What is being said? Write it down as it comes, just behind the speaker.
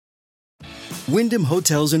Wyndham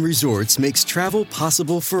Hotels and Resorts makes travel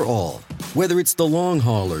possible for all. Whether it's the long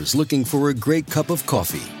haulers looking for a great cup of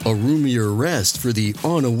coffee, a roomier rest for the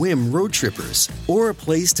on-a-whim road trippers, or a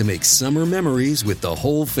place to make summer memories with the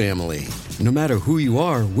whole family. No matter who you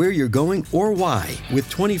are, where you're going, or why, with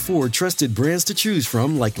 24 trusted brands to choose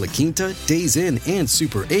from like La Quinta, Days Inn, and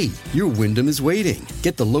Super 8, your Wyndham is waiting.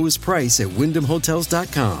 Get the lowest price at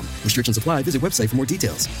WyndhamHotels.com. Restrictions apply. Visit website for more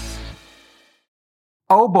details.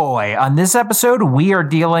 Oh boy, on this episode, we are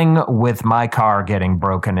dealing with my car getting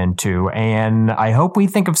broken into, and I hope we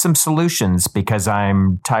think of some solutions because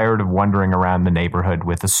I'm tired of wandering around the neighborhood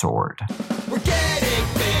with a sword. We're getting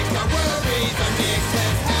big, our worries are mixed.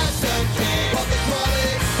 Let's have some cake while the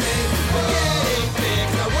frolic sings. We're getting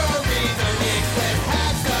big, our worries are mixed. Let's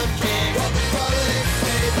have some cake while the frolic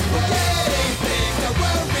sings. We're getting big, our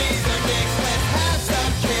worries are mixed. Let's have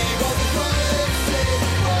some cake while the frolic sings.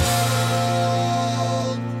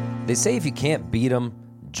 They say if you can't beat them,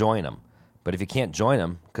 join them. But if you can't join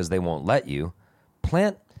them because they won't let you,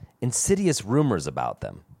 plant insidious rumors about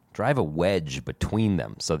them. Drive a wedge between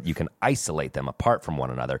them so that you can isolate them apart from one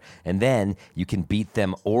another. And then you can beat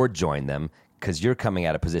them or join them because you're coming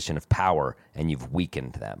at a position of power and you've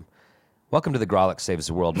weakened them. Welcome to the Grawlix Saves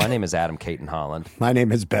the World. My name is Adam Caton Holland. My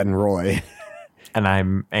name is Ben Roy. And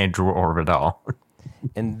I'm Andrew Orvidal.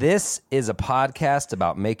 And this is a podcast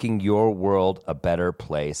about making your world a better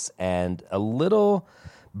place. And a little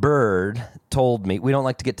bird told me, we don't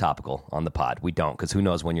like to get topical on the pod. We don't, because who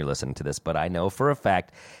knows when you're listening to this. But I know for a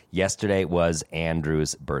fact, yesterday was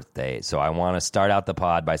Andrew's birthday. So I want to start out the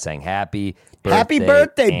pod by saying happy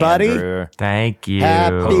birthday, buddy. Thank you.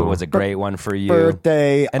 Hope it was a great one for you.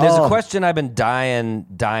 Birthday. And there's a question I've been dying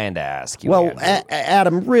to ask you. Well, Andrew.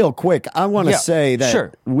 Adam, real quick, I want to say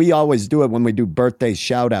that we always do it when we do birthday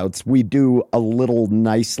shout-outs. We do a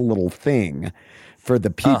nice little thing for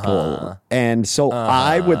the people. And so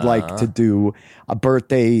I would like to do a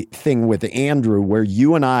birthday thing with Andrew where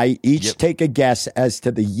you and I each take a guess as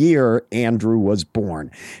to the year Andrew was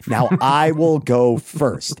born. Now, I will go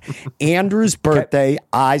first. Andrew's birthday,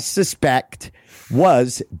 I suspect,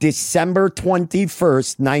 was December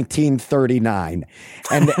 21st, 1939.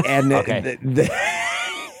 And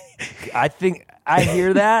I think I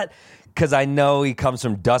hear that. Because I know he comes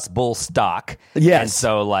from Dust Bowl stock. Yes. And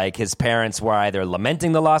so, like, his parents were either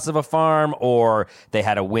lamenting the loss of a farm or they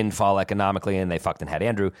had a windfall economically and they fucked and had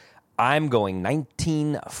Andrew. I'm going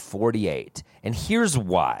 1948. And here's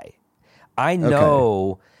why. I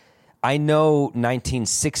know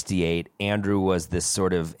 1968, Andrew was this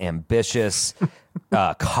sort of ambitious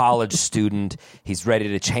college student. He's ready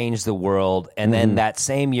to change the world. And then that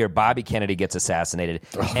same year, Bobby Kennedy gets assassinated.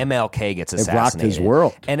 MLK gets assassinated. It rocked his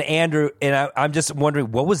world. And Andrew, I'm just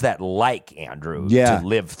wondering, what was that like, Andrew, to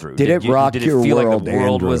live through? Did it rock your world, Did it feel like the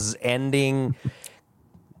world Andrew? was ending?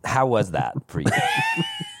 How was that for you?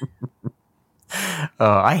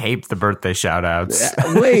 I hate the birthday shout-outs.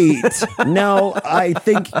 Wait, no, I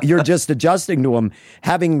think you're just adjusting to them.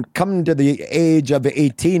 Having come to the age of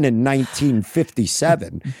 18 in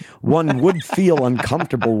 1957, one would feel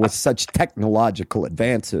uncomfortable with such technological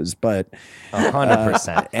advances, but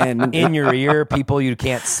 100%. And in your ear, people you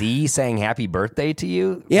can't see saying happy birthday to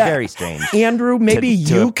you? Yeah. Very strange. Andrew, maybe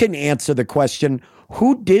you can answer the question.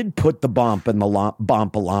 Who did put the bomb in the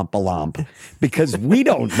bomp-a-lomp-a-lomp? Because we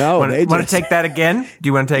don't know. Want to take that again? Do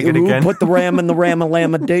you want to take it again? Who put the ram in the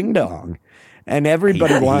ram-a-lam-a-ding-dong? And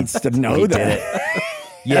everybody wants to know that.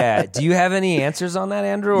 Yeah. Do you have any answers on that,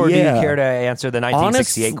 Andrew? Or do you care to answer the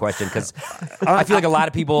 1968 question? Because I feel like a lot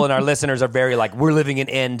of people and our listeners are very like, we're living in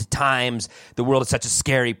end times. The world is such a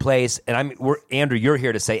scary place. And Andrew, you're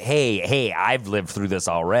here to say, hey, I've lived through this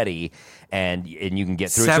already. And you can get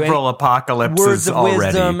through several apocalypses words of already.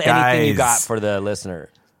 Wisdom, Guys, anything you got for the listener.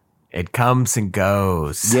 It comes and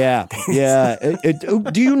goes. Yeah.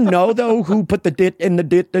 Do you know though who put the dit in the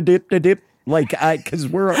dip? Like, because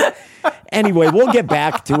we're anyway. We'll get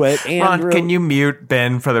back to it. Andrew, Ron, can you mute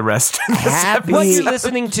Ben for the rest of this episode?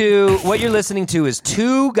 What you're listening to is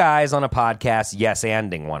two guys on a podcast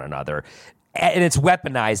yes-anding one another. And it's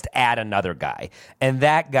weaponized at another guy. And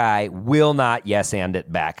that guy will not yes-and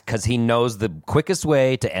it back because he knows the quickest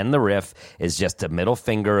way to end the riff is just a middle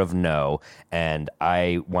finger of no. And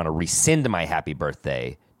I want to rescind my happy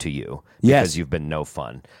birthday to you because you've been no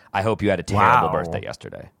fun. I hope you had a terrible birthday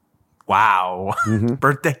yesterday. Wow.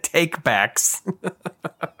 Birthday take-backs.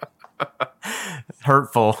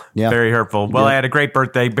 Hurtful. Yeah. Very hurtful. Well, I had a great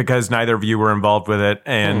birthday because neither of you were involved with it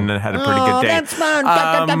and had a pretty good day. That's fine.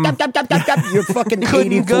 You're fucking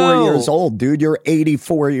 84 years old, dude. You're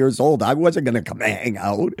 84 years old. I wasn't going to come hang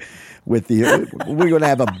out. with the. We're going to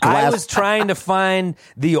have a glass. I was trying to find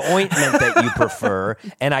the ointment that you prefer,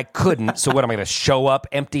 and I couldn't. So what, am I going to show up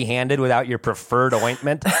empty-handed without your preferred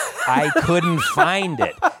ointment? I couldn't find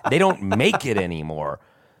it. They don't make it anymore.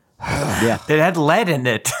 Yeah, it had lead in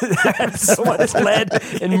it. So much lead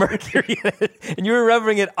and mercury in it, and you were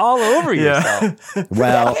rubbing it all over yourself.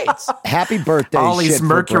 Well, happy birthday, Ollie's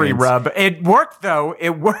mercury rub. It worked, though.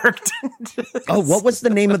 It worked. Oh, what was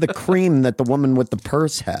the name of the cream that the woman with the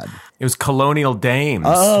purse had? It was Colonial Dames.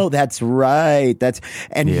 Oh, that's right.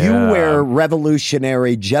 You wear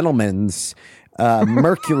Revolutionary Gentleman's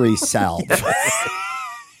mercury salve.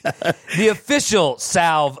 The official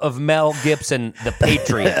salve of Mel Gibson, The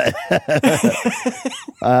Patriot,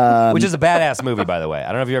 which is a badass movie, by the way. I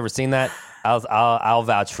don't know if you've ever seen that. I'll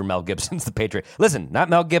vouch for Mel Gibson's The Patriot. Listen, not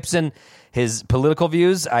Mel Gibson, his political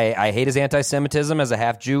views. I hate his anti-Semitism as a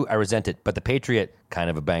half Jew. I resent it. But The Patriot, kind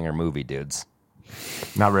of a banger movie, dudes.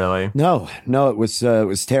 Not really. No, it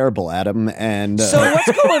was terrible, Adam. And so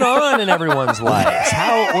what's going on in everyone's lives?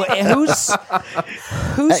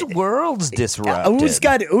 Whose world's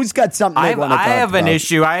disrupted? Who's got something they want to talk about? I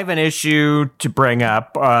have an issue to bring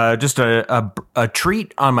up. Just a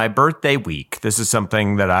treat on my birthday week. This is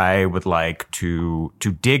something that I would like to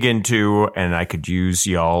dig into, and I could use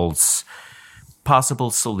y'all's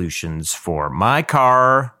possible solutions for. My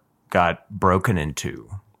car got broken into.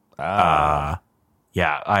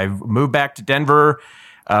 Yeah, I've moved back to Denver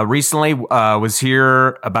recently. Was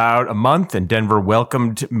here about a month, and Denver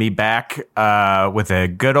welcomed me back with a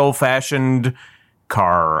good old-fashioned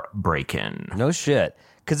car break-in. No shit,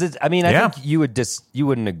 because I think you would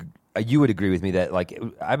agree with me that, like,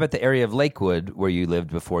 I bet the area of Lakewood where you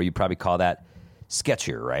lived before, you probably call that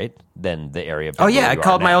sketchier, right? Than the area of Denver. Oh yeah, I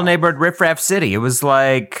called my old neighborhood Riff Raff City. It was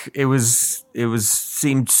like it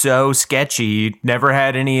seemed so sketchy. Never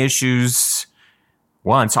had any issues.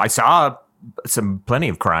 Once I saw plenty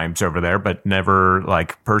of crimes over there, but never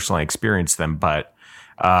like personally experienced them. But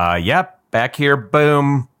back here,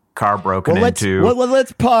 boom, car broken into. Well,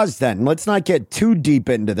 let's pause then. Let's not get too deep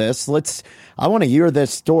into this. I want to hear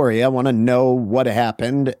this story. I want to know what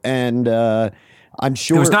happened, and I'm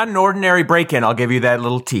sure it was not an ordinary break-in. I'll give you that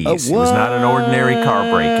little tease. It was not an ordinary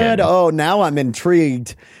car break-in. Oh, now I'm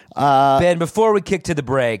intrigued. Ben, before we kick to the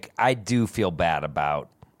break, I do feel bad about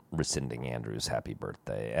rescinding Andrew's happy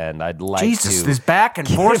birthday, and I'd like to this back and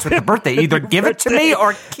forth with the birthday. Either give it to me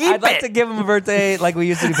or keep it. I'd like to give him a birthday like we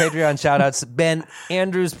used to do Patreon shout-outs. Ben,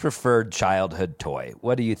 Andrew's preferred childhood toy.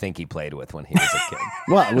 What do you think he played with when he was a kid?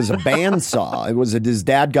 Well, it was a bandsaw. His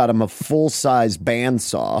dad got him a full-size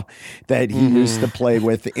bandsaw that he used to play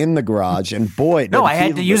with in the garage, and boy, I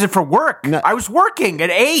had to use it for work. No, I was working at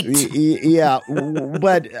 8. Yeah,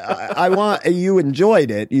 but you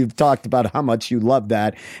enjoyed it. You've talked about how much you loved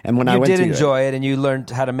that. And when you did enjoy it, and you learned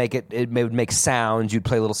how to make it would make sounds. You'd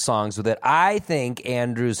play little songs with it. I think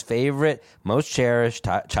Andrew's favorite, most cherished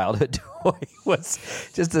childhood toy was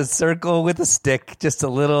just a circle with a stick, just a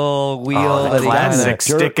little wheel that he classic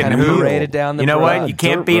stick and paraded down the. You know what? You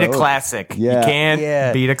can't beat a classic. Yeah. You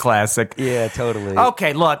can't beat a classic. Yeah, totally.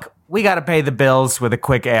 Okay, look. We got to pay the bills with a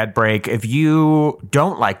quick ad break. If you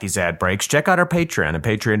don't like these ad breaks, check out our Patreon at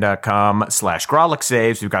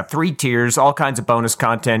patreon.com/GrawlixSaves. We've got 3 tiers, all kinds of bonus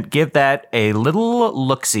content. Give that a little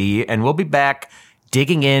look-see, and we'll be back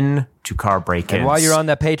digging in to car break-ins. And while you're on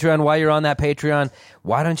that Patreon,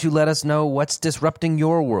 why don't you let us know what's disrupting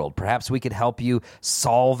your world? Perhaps we could help you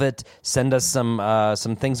solve it. Send us some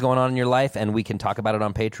things going on in your life, and we can talk about it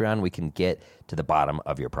on Patreon. We can get to the bottom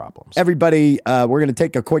of your problems. Everybody, we're going to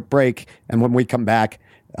take a quick break, and when we come back,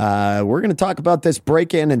 we're going to talk about this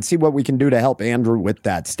break-in and see what we can do to help Andrew with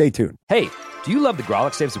that. Stay tuned. Hey, do you love the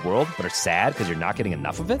Grawlix Saves the World, but are sad because you're not getting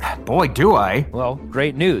enough of it? Boy, do I. Well,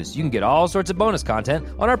 great news. You can get all sorts of bonus content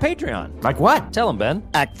on our Patreon. Like what? Tell them, Ben.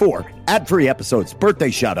 Act 4, ad-free episodes,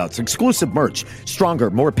 birthday shout-outs, exclusive merch,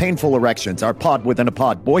 stronger, more painful erections, our pod within a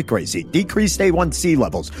pod, boy crazy, decreased A1C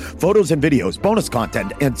levels, photos and videos, bonus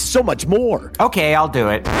content, and so much more. Okay, I'll do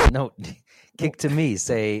it. No, kick to me.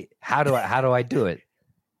 Say, how do I do it?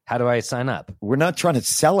 How do I sign up? We're not trying to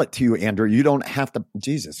sell it to you, Andrew. You don't have to.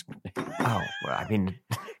 Jesus. Oh, well, I mean,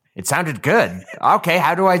 it sounded good. Okay,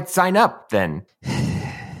 how do I sign up then?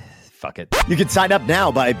 Fuck it. You can sign up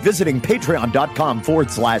now by visiting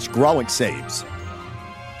patreon.com/GrawlixSaves.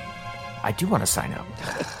 I do want to sign up.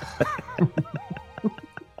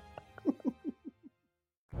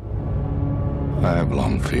 I have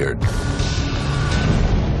long feared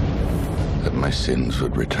that my sins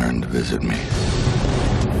would return to visit me.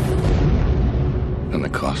 And the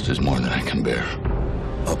cost is more than I can bear.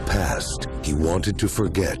 A past he wanted to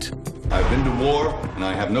forget. I've been to war, and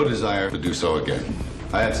I have no desire to do so again.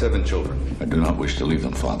 I have 7 children. I do not wish to leave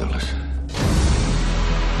them fatherless.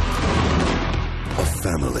 A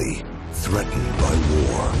family threatened by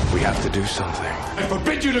war. We have to do something. I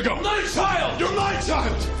forbid you to go! My child! You're my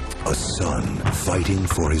child! A son fighting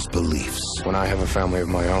for his beliefs. When I have a family of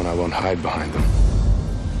my own, I won't hide behind them.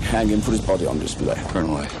 Hang him, put his body on display.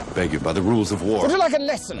 Colonel, I beg you, by the rules of war. Would you like a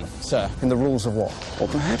lesson, sir, in the rules of war? Or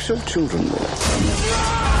perhaps your children will.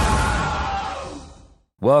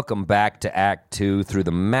 Welcome back to Act 2 through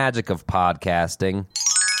the magic of podcasting.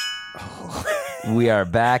 We are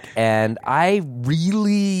back, and I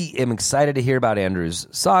really am excited to hear about Andrew's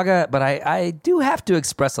saga, but I do have to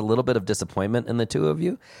express a little bit of disappointment in the two of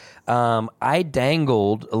you. I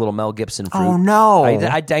dangled a little Mel Gibson fruit. Oh, no.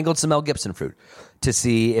 I dangled some Mel Gibson fruit to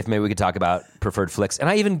see if maybe we could talk about preferred flicks. And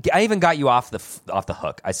I even got you off the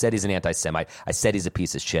hook. I said he's an anti-Semite. I said he's a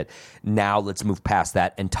piece of shit. Now let's move past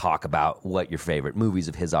that and talk about what your favorite movies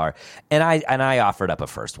of his are. And I offered up a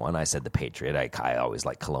first one. I said The Patriot. I always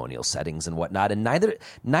like colonial settings and whatnot. And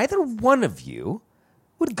neither one of you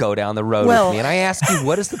would go down the road with me. And I ask you,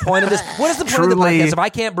 what is the point of this? What is the point of the podcast if I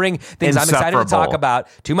can't bring things I'm excited to talk about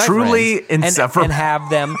to my friends and have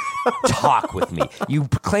them talk with me? You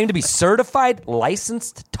claim to be certified,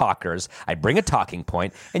 licensed talkers. I bring a talking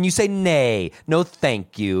point, and you say, nay, no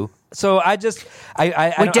thank you. So I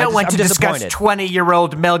don't want to discuss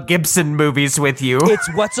 20-year-old Mel Gibson movies with you. It's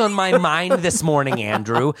what's on my mind this morning,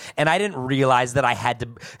 Andrew, and I didn't realize that I had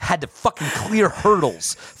to fucking clear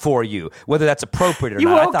hurdles for you, whether that's appropriate or not. You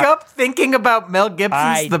woke up thinking about Mel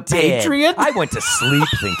Gibson's The Patriot? I went to sleep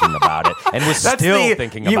thinking about it and was still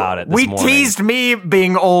thinking about it this morning. Teased me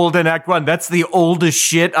being old in Act 1. That's the oldest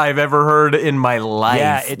shit I've ever heard in my life.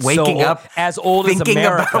 Yeah, it's waking up as old as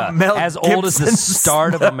America, as old as the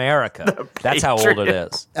start of America. That's how old it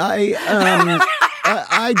is. I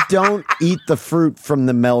don't eat the fruit from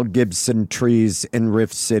the Mel Gibson trees in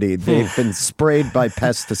Rift City. They've been sprayed by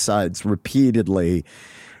pesticides repeatedly.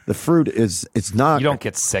 The fruit it's not. You don't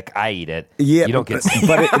get sick. I eat it. Yeah, you don't get sick.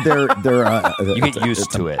 But they're you get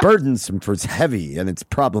used to it. Burdensome for it's heavy and it's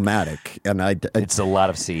problematic. And it's a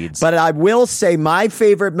lot of seeds. But I will say my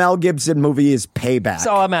favorite Mel Gibson movie is Payback. That's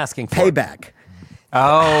all I'm asking for. Payback.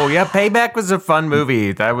 Oh, yeah, Payback was a fun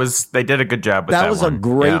movie. They did a good job with that one. That was a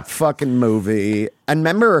great fucking movie. And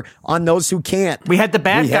remember, on Those Who Can't, we had the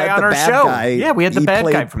bad guy on our show. Yeah, we had the bad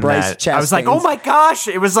guy from Bryce Chastain. I was like, oh my gosh,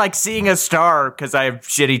 it was like seeing a star because I have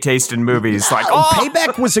shitty taste in movies. Like,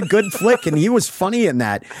 Payback was a good flick, and he was funny in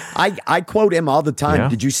that. I quote him all the time. Yeah.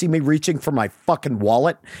 Did you see me reaching for my fucking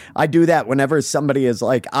wallet? I do that whenever somebody is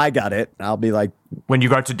like, I got it. I'll be like, when you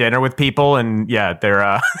go out to dinner with people and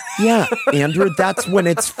they're yeah, Andrew, that's when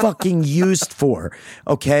it's fucking used for.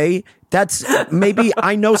 Okay, that's maybe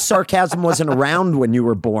I know sarcasm wasn't around when you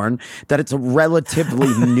were born, that it's a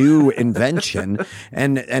relatively new invention,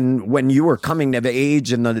 and when you were coming of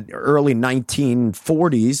age in the early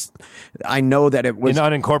 1940s, I know that it was You're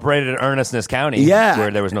not incorporated in Earnestness County,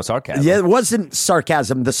 where there was no sarcasm. Yeah, it wasn't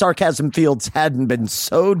sarcasm. The sarcasm fields hadn't been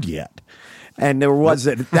sowed yet. And there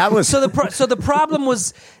wasn't. That was so the problem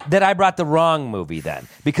was that I brought the wrong movie then,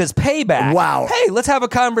 because Payback. Wow. Hey, let's have a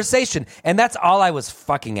conversation, and that's all I was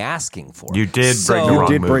fucking asking for. You did bring the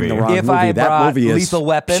wrong movie. If I brought Lethal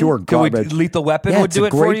Weapon, pure garbage. Lethal Weapon would do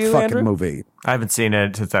it for you, it's a great Andrew? fucking movie. I haven't seen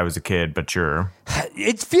it since I was a kid, but sure.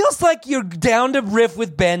 It feels like you're down to riff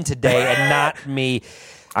with Ben today and not me.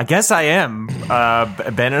 I guess I am.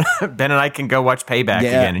 Ben and I can go watch Payback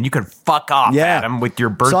again, and you can fuck off, Adam, with your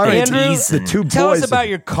birthday tease. Tell us about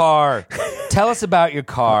your car. Tell us about your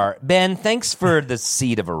car. Ben, thanks for the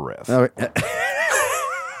seed of a riff. I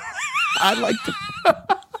like to...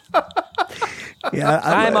 Yeah,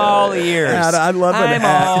 I'm all ears. I love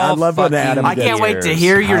when Adam. I can't wait to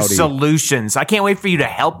hear your solutions. I can't wait for you to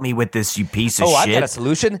help me with this, you piece of shit. I got a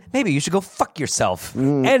solution. Maybe you should go fuck yourself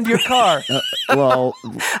and your car. Well,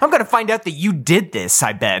 I'm going to find out that you did this,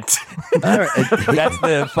 I bet. That's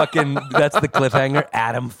the cliffhanger.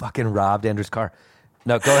 Adam fucking robbed Andrew's car.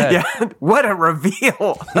 No, go ahead. Yeah, what a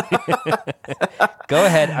reveal. Go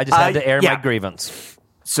ahead. I just had to air my grievance.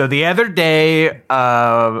 So the other day,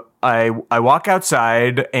 I walk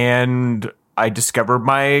outside and I discover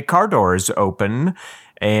my car doors open,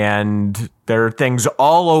 and there are things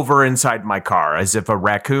all over inside my car, as if a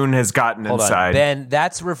raccoon has gotten inside. Hold on, Ben,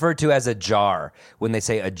 that's referred to as a jar. When they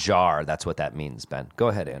say a jar, that's what that means, Ben. Go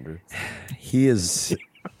ahead, Andrew. He is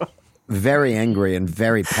very angry and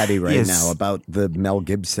very petty now about the Mel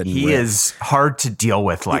Gibson. He is hard to deal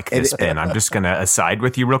with like this, Ben. I'm just going to aside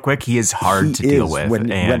with you real quick. He is hard to deal with. When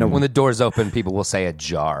the doors open, people will say a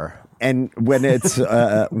jar. And when it's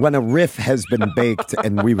when a riff has been baked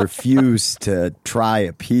and we refuse to try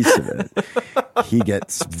a piece of it, he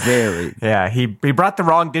gets very... Yeah, he brought the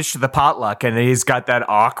wrong dish to the potluck, and he's got that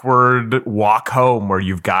awkward walk home where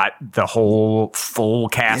you've got the whole full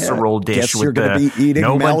casserole dish Guess with you're going to be eating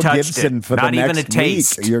no Mel one touched Gibson it. for Not the even next a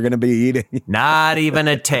taste. week. You're going to be eating... Not even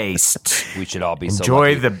a taste. We should all be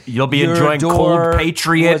Enjoy so lucky. You'll be Your enjoying door Cold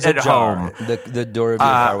Patriot was a at jar. home. The door of your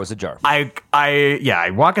car was a jar. I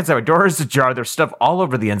walk inside. My door is ajar. There's stuff all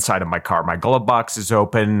over the inside of my car. My glove box is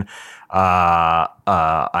open.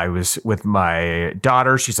 I was with my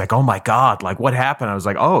daughter. She's like, "Oh my God, like what happened?" I was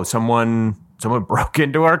like, "Oh, someone broke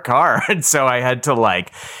into our car." And so I had to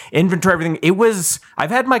like inventory everything.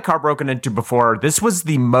 I've had my car broken into before. This was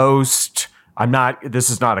the most, this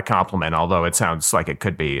is not a compliment, although it sounds like it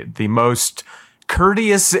could be, the most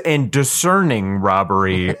courteous and discerning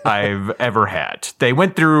robbery I've ever had. They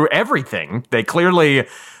went through everything. They clearly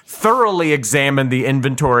thoroughly examined the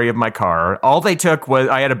inventory of my car. All they took was,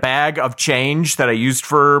 I had a bag of change that I used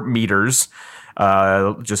for meters,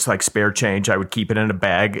 just like spare change. I would keep it in a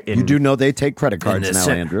bag. You do know they take credit cards now,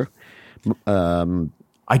 Andrew.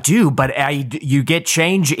 I do, but you get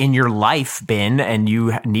change in your life bin, and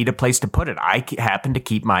you need a place to put it. I happen to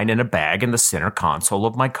keep mine in a bag in the center console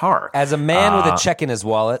of my car. As a man with a check in his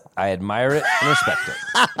wallet, I admire it and respect it.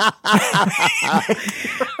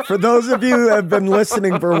 For those of you who have been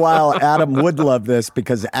listening for a while, Adam would love this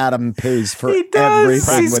because Adam pays for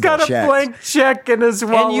everything He's with got a check. blank check in his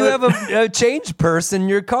wallet. And you have a change purse in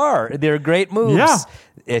your car. They're great moves.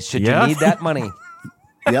 Yeah. Should you need that money?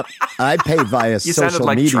 Yep, I pay via You social sounded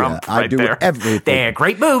like media. Trump I right do there. everything. They're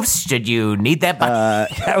great moves. Should you need that money?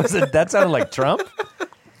 That sounded like Trump.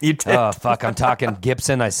 You did. Oh, fuck. I'm talking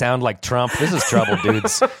Gibson. I sound like Trump. This is trouble,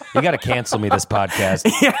 dudes. You got to cancel me this podcast.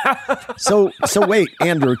 So wait,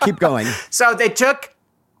 Andrew, keep going. So they took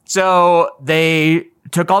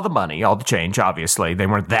all the money, all the change, obviously. They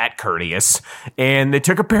weren't that courteous. And they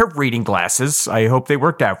took a pair of reading glasses. I hope they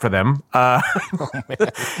worked out for them.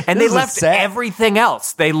 And they left everything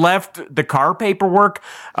else. They left the car paperwork.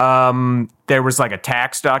 There was like a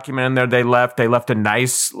tax document in there they left. They left a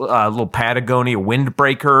nice little Patagonia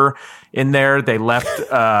windbreaker in there. They left...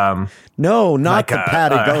 No, not the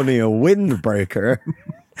Patagonia windbreaker.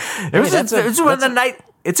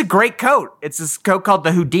 It's a great coat. It's this coat called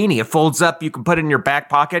the Houdini. It folds up. You can put it in your back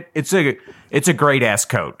pocket. It's a great ass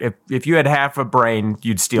coat. If you had half a brain,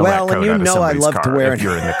 you'd steal that coat out of somebody's car. I love to wear if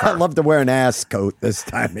you're in the car. I love to wear an ass coat this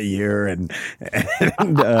time of year, and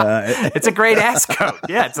it's a great ass coat.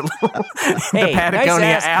 Yeah, it's a little the Patagonia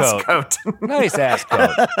nice ass coat. Nice ass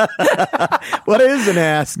coat. What is an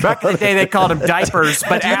ass coat? Back in the day, they called them diapers,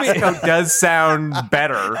 but ass coat does sound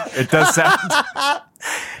better. It does sound.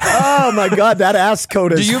 Oh my God, that ass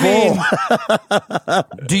coat is full.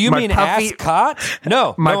 Do you mean ass cot?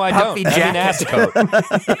 No, I don't. I mean ass coat.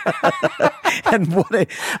 And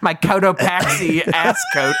my Cotopaxi ass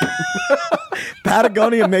coat.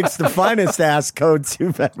 Patagonia makes the finest ass coats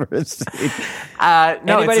you've ever seen.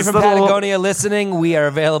 Anybody from Patagonia listening, we are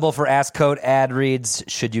available for ass coat ad reads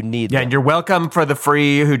should you need them. Yeah, and you're welcome for the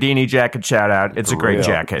free Houdini jacket shout out. It's a great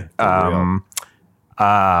jacket.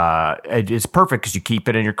 It's perfect because you keep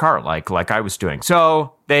it in your car like I was doing.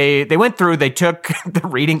 So they went through, they took the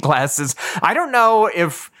reading glasses. I don't know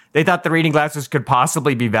if they thought the reading glasses could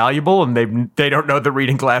possibly be valuable, and they don't know the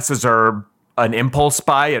reading glasses are an impulse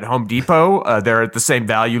buy at Home Depot. They're at the same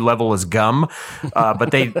value level as gum,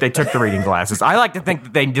 but they took the reading glasses. I like to think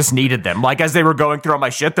that they just needed them. Like as they were going through all my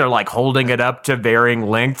shit, they're like holding it up to varying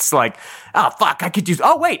lengths. Like, oh fuck, I could use.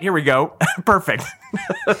 Oh wait, here we go. Perfect.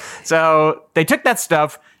 So they took that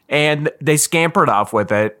stuff and they scampered off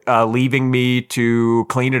with it, leaving me to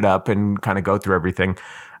clean it up and kind of go through everything.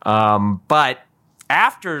 But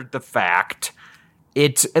after the fact,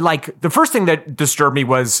 it's like the first thing that disturbed me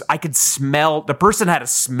was I could smell, the person had a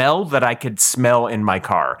smell that I could smell in my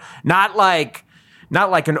car. Not like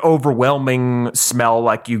an overwhelming smell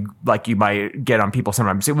like you might get on people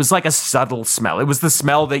sometimes. It was like a subtle smell. It was the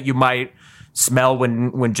smell that you might smell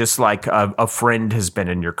when just like a friend has been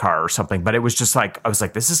in your car or something. But it was just like, I was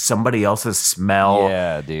like, this is somebody else's smell.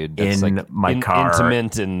 Yeah, dude. That's in like my car.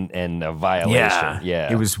 Intimate and a violation. Yeah.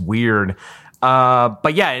 It was weird.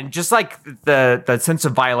 But yeah, and just like the sense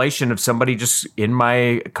of violation of somebody just in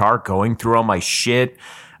my car going through all my shit,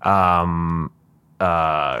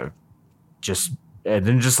 just and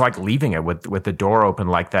then just like leaving it with the door open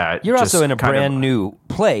like that. You're just also in a brand new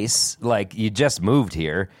place, like you just moved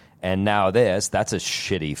here, and now that's a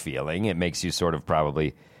shitty feeling. It makes you sort of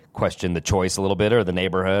probably question the choice a little bit, or the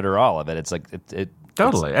neighborhood, or all of it. It's like it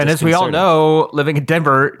totally. And as we all know, living in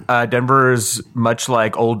Denver, Denver is much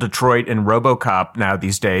like old Detroit and RoboCop now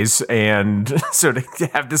these days. And so to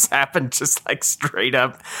have this happen just like straight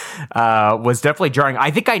up was definitely jarring. I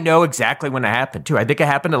think I know exactly when it happened too. I think it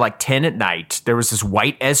happened at like 10 at night. There was this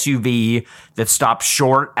white SUV that stopped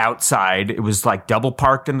short outside. It was like double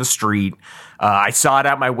parked in the street. I saw it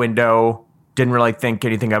out my window. Didn't really think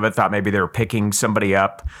anything of it. Thought maybe they were picking somebody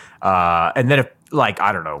up. And then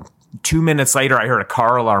I don't know, 2 minutes later, I heard a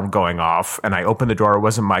car alarm going off, and I opened the door. It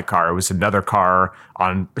wasn't my car. It was another car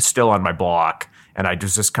still on my block. And I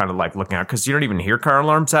was just kind of like looking out, because you don't even hear car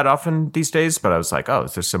alarms that often these days. But I was like, oh,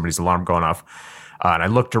 is there somebody's alarm going off? And I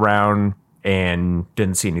looked around and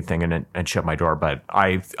didn't see anything and shut my door. But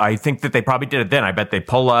I think that they probably did it then. I bet they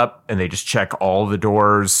pull up and they just check all the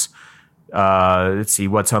doors, see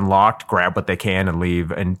what's unlocked, grab what they can, and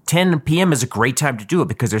leave. And 10 p.m. is a great time to do it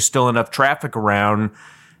because there's still enough traffic around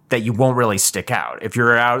that you won't really stick out. If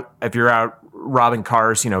you're out robbing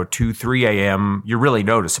cars, 2, 3 a.m., you're really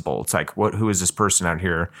noticeable. It's like, who is this person out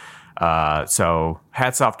here? So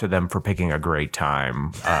hats off to them for picking a great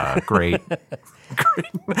time. Great.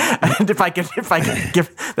 And if I can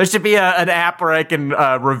give, there should be an app where I can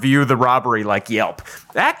review the robbery like Yelp.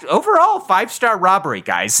 Overall, 5-star robbery,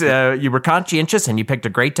 guys. You were conscientious and you picked a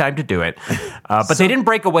great time to do it. But they didn't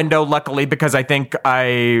break a window, luckily, because I think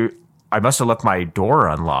I must have left my door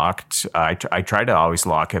unlocked. I try to always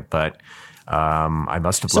lock it, but I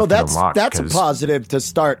must have left it unlocked. So that's a positive to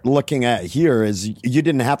start looking at here, is you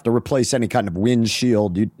didn't have to replace any kind of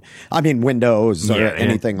windshield. Windows or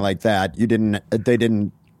anything like that. They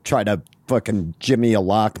didn't try to fucking jimmy a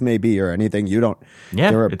lock maybe or anything. You don't.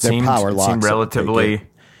 Yeah, they're power locks. It seemed relatively.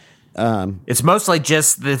 It's mostly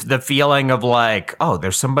just the feeling of like, oh,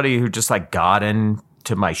 there's somebody who just like got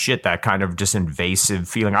into my shit. That kind of just invasive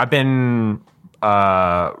feeling. I've been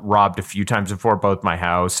robbed a few times before, both my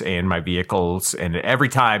house and my vehicles, and every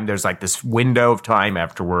time there's like this window of time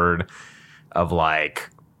afterward of like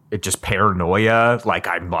it just paranoia. Like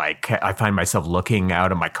I find myself looking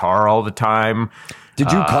out of my car all the time.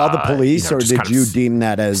 Did you call the police, or did you deem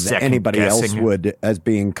that as anybody else would, as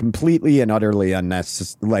being completely and utterly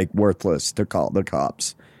unnecessary, like worthless to call the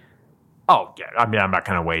cops? Oh yeah, I'm not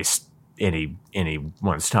going to waste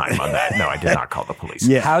anyone's time on that. No, I did not call the police.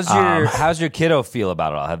 Yeah. How's your kiddo feel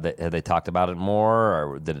about it all? Have they talked about it more,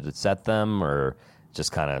 or did it upset them, or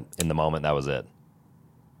just kind of in the moment that was it?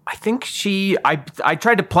 I think I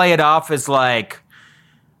tried to play it off as like,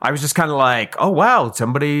 I was just kind of like, oh wow,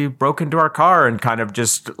 somebody broke into our car, and kind of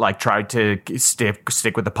just like tried to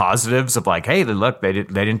stick with the positives of like, hey, look, they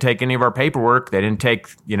didn't take any of our paperwork. They didn't take,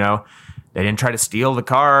 they didn't try to steal the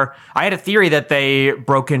car. I had a theory that they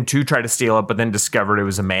broke in to try to steal it, but then discovered it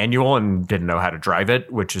was a manual and didn't know how to drive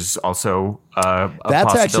it, which is also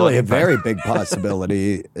that's actually a very big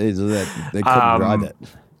possibility, is that they couldn't drive it.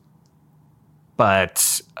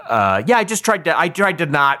 But I tried to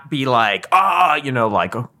not be like,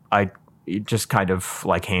 I just kind of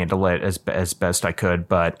like handle it as best I could,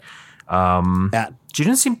 but. She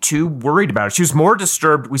didn't seem too worried about it. She was more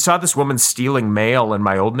disturbed. We saw this woman stealing mail in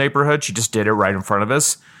my old neighborhood. She just did it right in front of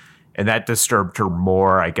us. And that disturbed her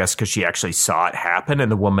more, I guess, because she actually saw it happen. And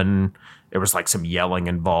the woman, there was like some yelling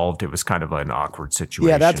involved. It was kind of an awkward situation.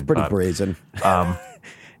 Yeah, that's pretty brazen.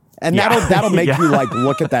 And that'll make you like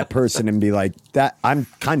look at that person and be like, that I'm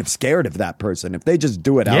kind of scared of that person if they just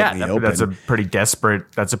do it out in the open. That's a pretty desperate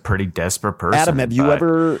person. Adam, have you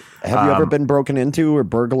ever been broken into or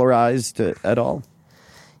burglarized at all?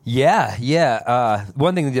 Yeah.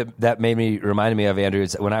 One thing that reminded me of, Andrew,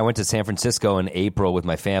 is when I went to San Francisco in April with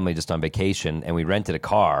my family just on vacation, and we rented a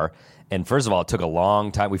car. And first of all, it took a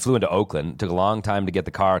long time. We flew into Oakland. It took a long time to get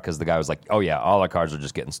the car because the guy was like, oh, yeah, all our cars are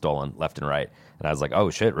just getting stolen left and right. And I was like, oh,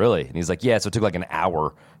 shit, really? And he's like, yeah, so it took like an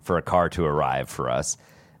hour for a car to arrive for us.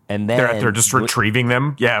 And then they're just retrieving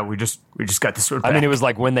them? Yeah, we just got this one back. I mean, it was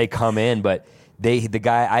like when they come in, but the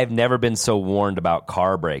guy, I've never been so warned about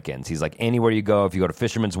car break-ins. He's like, anywhere you go, if you go to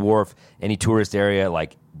Fisherman's Wharf, any tourist area,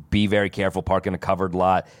 like, be very careful, park in a covered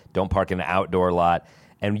lot, don't park in an outdoor lot.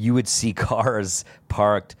 And you would see cars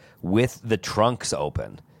parked with the trunks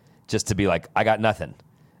open, just to be like, I got nothing.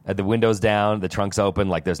 The windows down, the trunks open,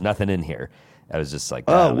 like there's nothing in here. I was just like,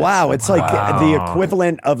 oh wow, it's like the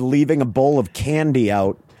equivalent of leaving a bowl of candy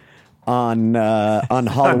out on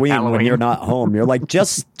Halloween when you're not home. You're like,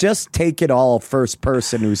 just take it all, first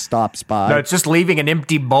person who stops by. No, it's just leaving an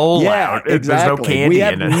empty bowl out. Exactly. There's no candy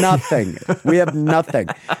in it. Nothing. We have nothing.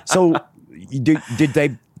 So did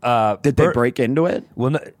they break into it?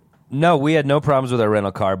 Well, no, we had no problems with our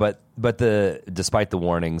rental car, but despite the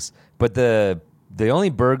warnings, but the the only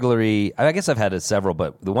burglary, I guess I've had several,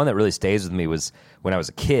 but the one that really stays with me was when I was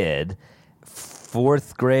a kid,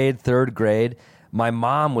 4th grade, 3rd grade. My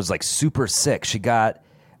mom was like super sick. She got,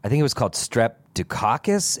 I think it was called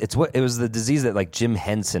streptococcus. It was the disease that like Jim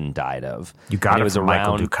Henson died of. You got it was from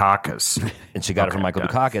Michael Dukakis. And she got it from Michael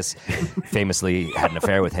Dukakis. Famously had an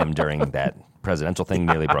affair with him during that presidential thing,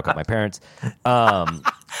 nearly broke up my parents.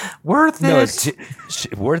 Worth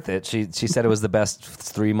it. Worth it. She said it was the best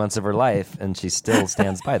 3 months of her life, and she still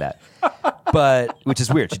stands by that. But which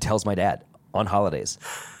is weird. She tells my dad on holidays.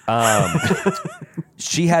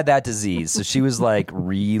 She had that disease, so she was like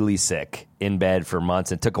really sick in bed for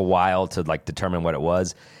months. It took a while to like determine what it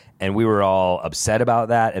was, and we were all upset about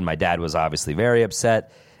that. And my dad was obviously very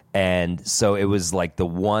upset, and so it was like the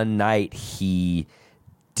one night he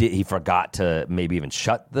forgot to maybe even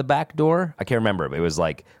shut the back door. I can't remember, but it was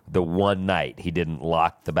like the one night he didn't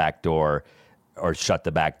lock the back door or shut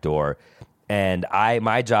the back door. And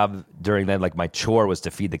my job during then, like my chore was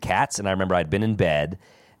to feed the cats. And I remember I'd been in bed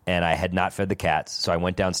and I had not fed the cats. So I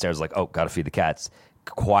went downstairs like, oh, got to feed the cats.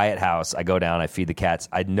 Quiet house. I go down, I feed the cats.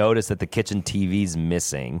 I noticed that the kitchen TV's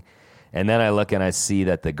missing. And then I look and I see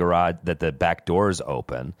that the back door is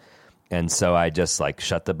open. And so I just like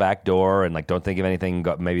shut the back door and like don't think of anything.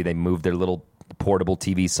 Maybe they moved their little portable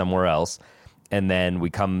TV somewhere else. And then we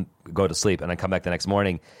go to sleep. And I come back the next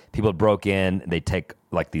morning. People broke in. They take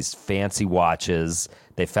like these fancy watches.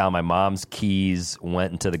 They found my mom's keys,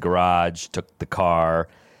 went into the garage, took the car,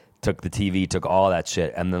 took the TV, took all that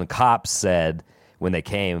shit. And then the cops said when they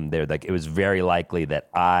came, they're like, it was very likely that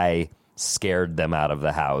I scared them out of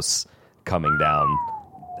the house coming down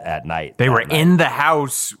at night. They were in the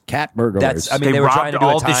house. Cat burglars. They were trying to do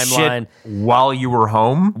a timeline while you were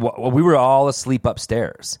home. Well, we were all asleep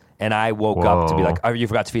upstairs, and I woke up to be like, "Oh, you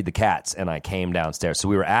forgot to feed the cats," and I came downstairs. So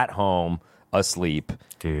we were at home, asleep.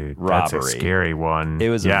 Dude, robbery. That's a scary one. It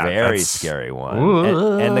was a very scary one,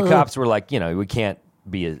 and the cops were like, we can't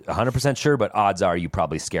be 100% sure, but odds are you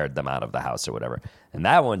probably scared them out of the house or whatever. And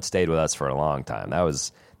that one stayed with us for a long time.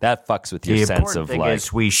 That fucks with your sense of like.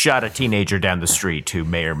 Is we shot a teenager down the street who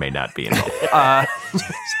may or may not be involved.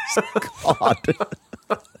 God.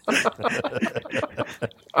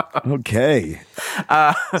 Okay.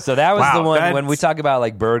 So that was the one when we talk about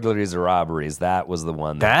like burglaries or robberies. That was the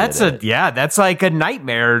one. That's like a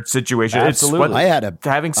nightmare situation. Absolutely.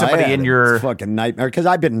 Having somebody in your fucking nightmare because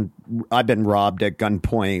I've been robbed at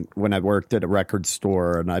gunpoint when I worked at a record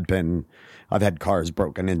store, and I've had cars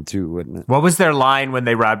broken into. And what was their line when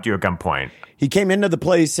they robbed you at gunpoint? He came into the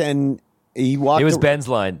place and he walked. It was Ben's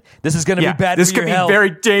line. This is going to be bad. This for your could be health. very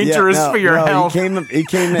dangerous for your health. He came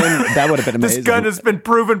in. That would have been amazing. This gun has been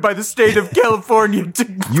proven by the state of California.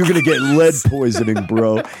 You're going to get lead poisoning,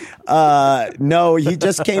 bro. No, he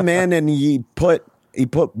just came in and he put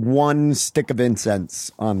one stick of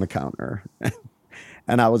incense on the counter.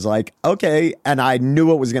 And I was like, okay. And I knew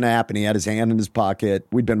what was going to happen. He had his hand in his pocket.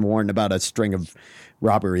 We'd been warned about a string of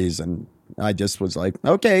robberies. And I just was like,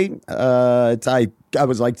 okay. I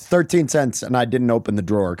was like 13 cents. And I didn't open the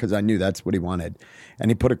drawer because I knew that's what he wanted.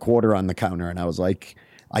 And he put a quarter on the counter. And I was like,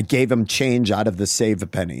 I gave him change out of the save a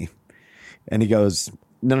penny. And he goes,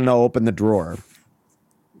 no, open the drawer.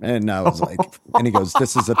 And I was like, and he goes,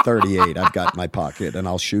 this is a 38 I've got in my pocket. And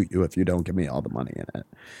I'll shoot you if you don't give me all the money in it.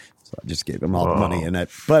 So I just gave him all the money in it.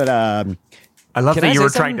 But I love that you were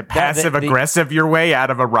trying to passive aggressive your way out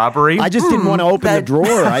of a robbery. I just didn't want to open the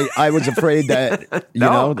drawer. I was afraid that,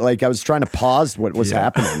 I was trying to pause what was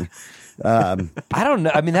happening. I don't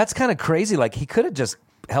know. I mean, that's kind of crazy. Like, he could have just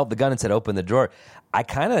held the gun and said, open the drawer. I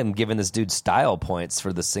kind of am giving this dude style points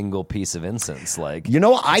for the single piece of incense. Like, if you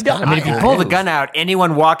pull the gun out,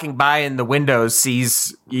 anyone walking by in the windows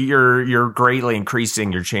sees you're greatly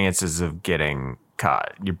increasing your chances of getting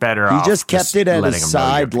caught. You're better off. He just kept it at his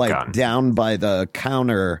side, like gun. Down by the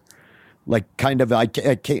counter, like kind of. I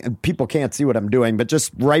can't, people can't see what I'm doing, but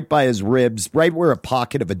just right by his ribs, right where a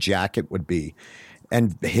pocket of a jacket would be,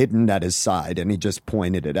 and hidden at his side. And he just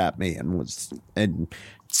pointed it at me and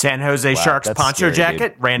San Jose Sharks poncho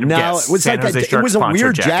jacket. Dude. Random guess. It was it was a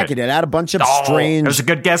weird jacket. It had a bunch of strange. It was a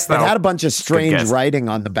good guess though. It had a bunch of strange writing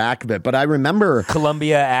on the back of it, but I remember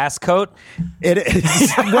Columbia ass coat.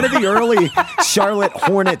 It's one of the early Charlotte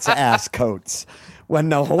Hornets ass coats. When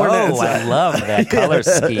the Hornets, I love that color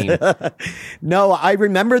scheme. No, I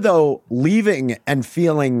remember though leaving and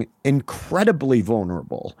feeling incredibly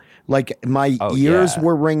vulnerable. Like my ears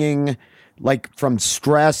were ringing, like from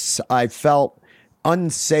stress. I felt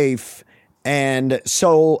unsafe. And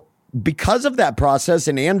so because of that process,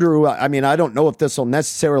 and Andrew, I mean, I don't know if this will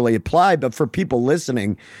necessarily apply, but for people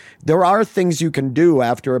listening, there are things you can do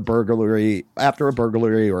after a burglary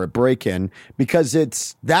or a break-in, because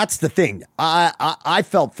that's the thing. I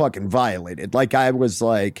felt fucking violated. Like I was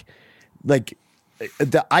like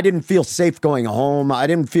I didn't feel safe going home. I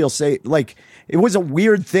didn't feel safe. Like it was a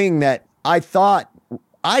weird thing that I thought.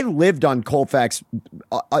 I lived on Colfax,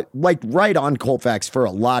 like right on Colfax for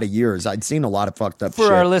a lot of years. I'd seen a lot of fucked up shit.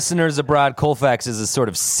 For our listeners abroad, Colfax is a sort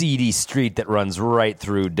of seedy street that runs right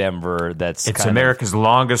through Denver. It's America's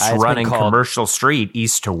longest running commercial street,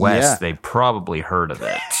 east to west. Yeah. They've probably heard of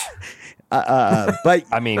it. But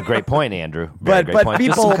I mean, great point, Andrew. But great point.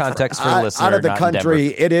 people Just some context for a listener out of the not in country,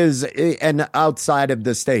 Denver. it is, and outside of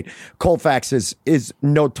the state, Colfax is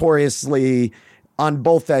notoriously, on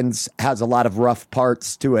both ends, has a lot of rough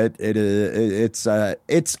parts to it.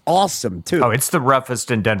 It's awesome too. Oh, it's the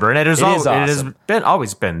roughest in Denver, and it has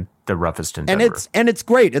always been the roughest in Denver. And it's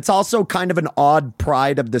great. It's also kind of an odd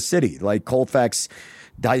pride of the city. Like Colfax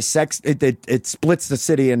dissects it, it splits the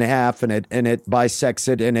city in half, and it bisects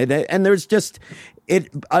it, and there's just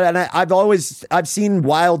it. And I've seen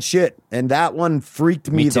wild shit, and that one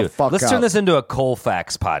freaked me the fuck out. Let's turn this into a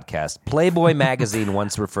Colfax podcast. Playboy magazine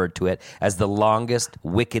once referred to it as the longest,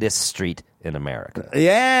 wickedest street in America.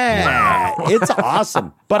 Yeah, it's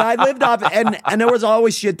awesome. But I lived off, and there was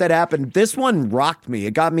always shit that happened. This one rocked me.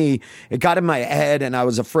 It got in my head, and I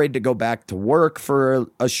was afraid to go back to work for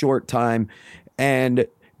a short time. And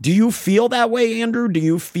do you feel that way, Andrew? Do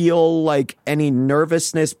you feel like any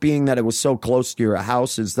nervousness, being that it was so close to your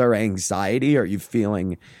house? Is there anxiety? Are you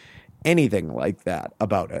feeling anything like that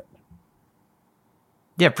about it?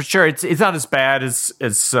 Yeah, for sure. It's not as bad as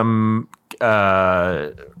some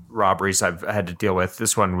robberies I've had to deal with.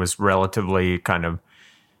 This one was relatively kind of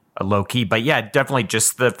low key, but yeah, definitely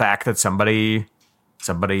just the fact that somebody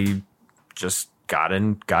just got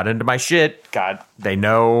into my shit.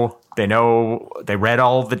 They read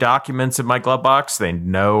all of the documents in my glove box. They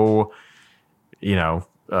know,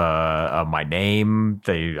 my name.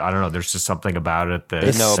 I don't know. There's just something about it that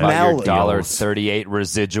They know about your $1.38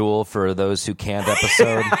 residual for those who can't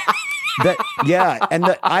episode.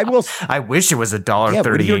 I wish it was $1.38.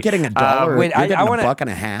 Yeah, you're getting $1. Wait, you're getting I wanna- $1 and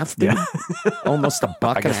a half, dude. Almost $1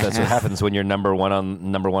 I and guess a that's half. what happens when you're number one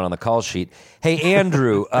on the call sheet. Hey,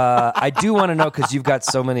 Andrew, I do want to know, because you've got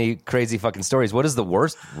so many crazy fucking stories. What is the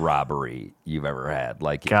worst robbery you've ever had?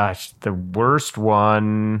 Like, gosh, the worst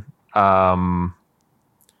one. I'll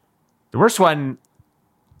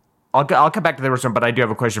come back to the worst one, but I do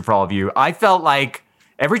have a question for all of you. I felt like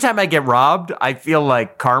every time I get robbed, I feel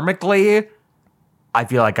like karmically, I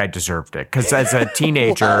feel like I deserved it. Because as a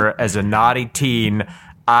teenager, as a naughty teen,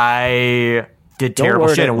 I did terrible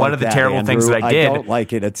shit. And one of the terrible things that I did, I don't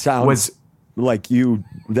like it. It sounds like you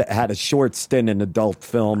had a short stint in adult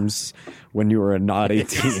films when you were a naughty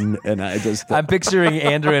teen, and I'm picturing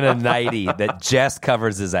Andrew in a nightie that just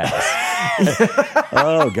covers his ass.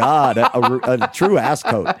 Oh God, a true ass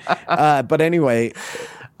coat. But anyway,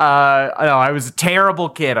 no, I was a terrible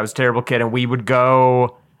kid. And we would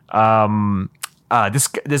go.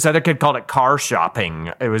 This other kid called it car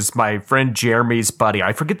shopping. It was my friend Jeremy's buddy.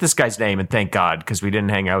 I forget this guy's name, and thank God, because we didn't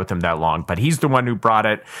hang out with him that long. But he's the one who brought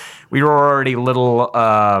it. We were already little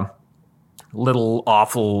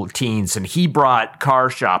awful teens, and he brought car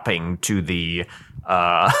shopping to the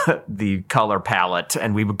color palette,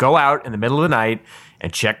 and we would go out in the middle of the night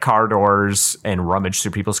and check car doors and rummage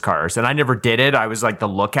through people's cars. And I never did it. I was like the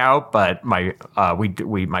lookout, but my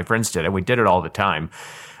friends did it. We did it all the time.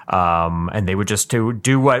 And they would just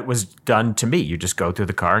do what was done to me. You just go through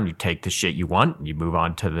the car and you take the shit you want and you move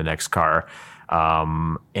on to the next car.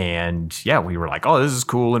 And yeah, we were like, oh, this is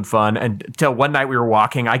cool and fun. And until one night we were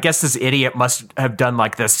walking, I guess this idiot must have done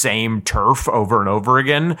like the same turf over and over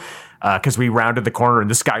again. Cause we rounded the corner and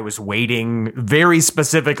this guy was waiting very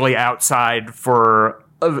specifically outside for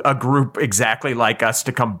a group exactly like us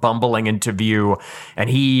to come bumbling into view. And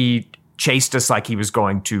he chased us like he was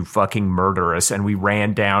going to fucking murder us, and we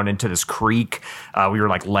ran down into this creek. We were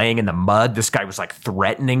like laying in the mud. This guy was like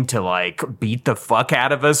threatening to like beat the fuck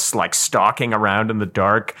out of us, like stalking around in the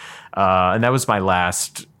dark. And that was my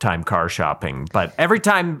last time car shopping. But every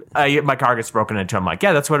time my car gets broken into, I'm like,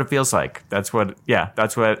 yeah, that's what it feels like. That's what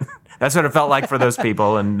it felt like for those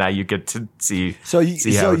people. And now you get to see. So how you it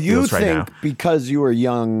feels think right now. because you were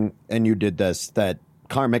young and you did this, that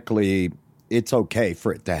karmically it's okay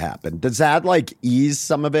for it to happen. Does that like ease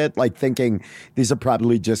some of it? Like thinking these are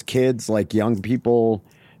probably just kids, like young people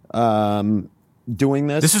doing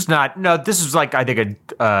this? This is like, I think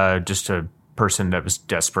just a person that was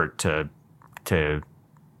desperate to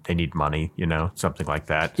need money, something like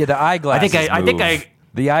that. Yeah, the eyeglasses.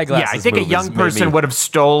 The eyeglasses. Yeah, I think a young person would have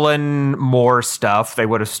stolen more stuff. They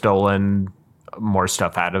would have stolen more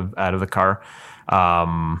stuff out of the car.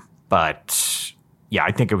 But yeah,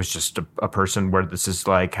 I think it was just a person where this is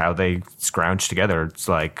like how they scrounge together. It's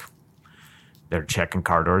like they're checking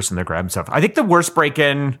car doors and they're grabbing stuff. I think the worst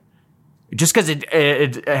break-in, just because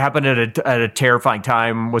it happened at a terrifying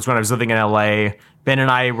time, was when I was living in LA. Ben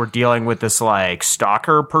and I were dealing with this like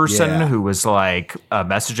stalker person who was like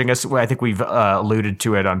messaging us. I think we've alluded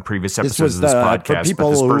to it on previous episodes of this podcast. For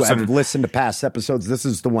people who have listened to past episodes, this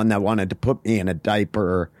is the one that wanted to put me in a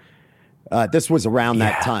diaper. This was around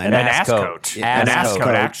that time. An ass coat. An ass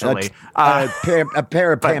coat, actually. A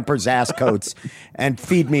pair of Pampers ass coats and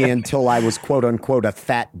feed me until I was, quote unquote, a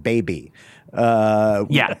fat baby.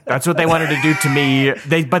 Yeah, that's what they wanted to do to me.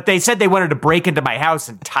 But they said they wanted to break into my house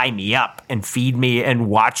and tie me up and feed me and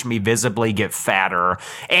watch me visibly get fatter.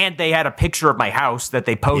 And they had a picture of my house that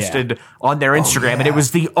they posted on their Instagram. And it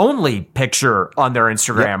was the only picture on their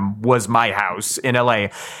Instagram was my house in LA.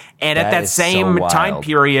 And at that same time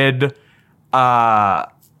period,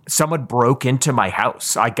 someone broke into my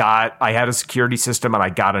house. I had a security system and I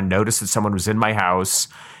got a notice that someone was in my house.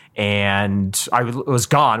 And I was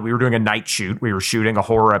gone. We were doing a night shoot. We were shooting a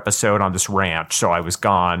horror episode on this ranch, so I was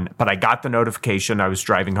gone. But I got the notification. I was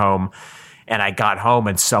driving home, and I got home,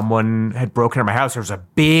 and someone had broken into my house. There was a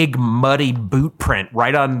big, muddy boot print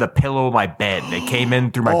right on the pillow of my bed. They came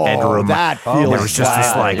in through my bedroom. That feels there was just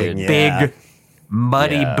this like big,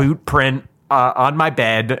 muddy boot print on my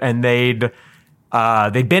bed, and they'd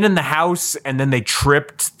been in the house, and then they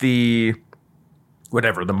tripped the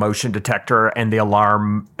motion detector, and the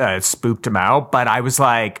alarm spooked them out. But I was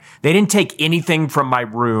like, they didn't take anything from my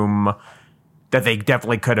room that they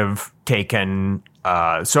definitely could have taken.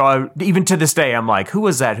 Even to this day, I'm like, who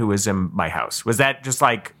was that who was in my house? Was that just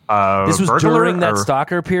like this was during that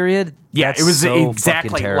stalker period? Yeah, That's it was so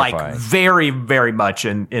exactly like very, very much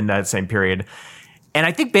in that same period. And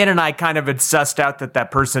I think Ben and I kind of had sussed out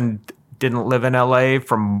that person didn't live in LA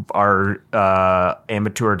from our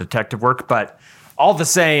amateur detective work, but all the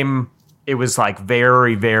same, it was like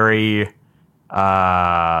very, very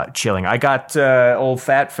chilling. I got old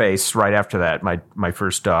Fat Face right after that. My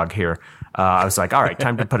first dog here. I was like, all right,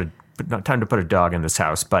 time to put a dog in this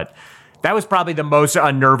house. But that was probably the most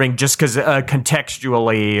unnerving, just because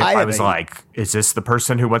contextually, I was like, is this the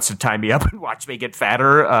person who wants to tie me up and watch me get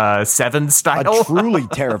fatter, Seven style? A truly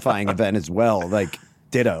terrifying event as well. Like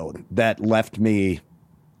ditto, that left me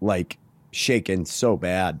like shaken so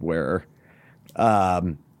bad. Where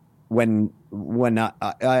when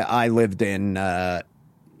I lived in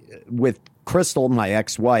with Crystal, my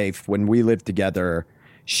ex-wife, when we lived together,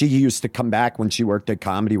 she used to come back when she worked at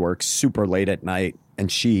Comedy Works super late at night,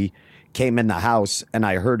 and she came in the house, and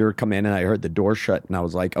I heard her come in, and I heard the door shut, and I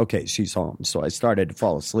was like, okay, she's home. So I started to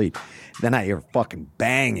fall asleep. Then I hear fucking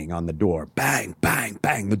banging on the door. Bang, bang,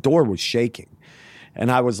 bang. The door was shaking.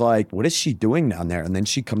 And I was like, what is she doing down there? And then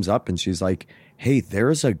she comes up, and she's like, hey,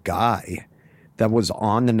 there's a guy that was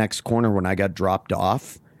on the next corner when I got dropped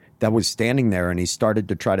off that was standing there, and he started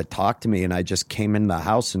to try to talk to me, and I just came in the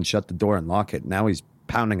house and shut the door and locked it. Now he's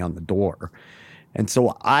pounding on the door. And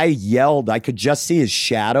so I yelled. I could just see his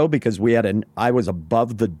shadow because I was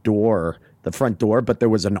above the door, the front door, but there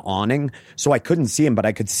was an awning. So I couldn't see him, but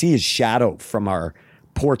I could see his shadow from our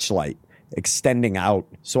porch light extending out.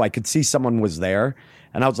 So I could see someone was there.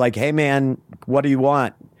 And I was like, hey, man, what do you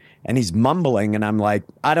want? And he's mumbling, and I'm like,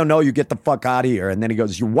 I don't know, you get the fuck out of here. And then he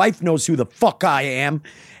goes, your wife knows who the fuck I am.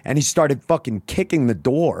 And he started fucking kicking the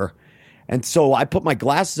door. And so I put my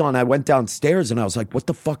glasses on, I went downstairs, and I was like, what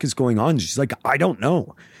the fuck is going on? She's like, I don't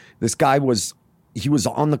know. This guy was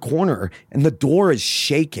on the corner, and the door is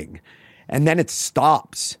shaking. And then it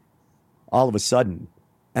stops all of a sudden.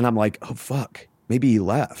 And I'm like, oh, fuck, maybe he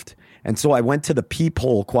left. And so I went to the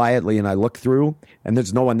peephole quietly, and I looked through, and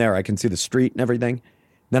there's no one there. I can see the street and everything.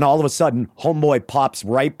 Then all of a sudden, homeboy pops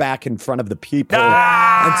right back in front of the peephole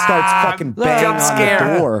and starts fucking banging on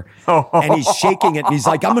the door. And he's shaking it. And he's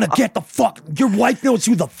like, I'm going to get the fuck. Your wife knows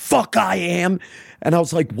who the fuck I am. And I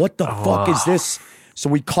was like, what the fuck is this? So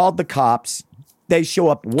we called the cops. They show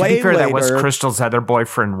up way later. That was Crystal's other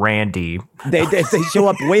boyfriend, Randy. They show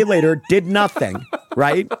up way later, did nothing,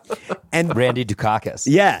 right? And Randy Dukakis.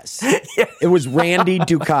 Yes. It was Randy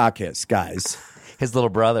Dukakis, guys. His little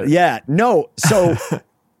brother. Yeah. No. So...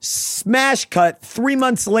 Smash cut. 3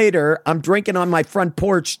 months later, I'm drinking on my front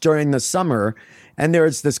porch during the summer, and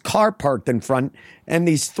there's this car parked in front, and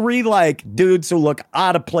these three like dudes who look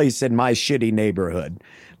out of place in my shitty neighborhood.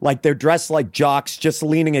 Like they're dressed like jocks, just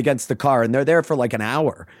leaning against the car, and they're there for like an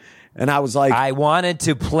hour. And I was like, I wanted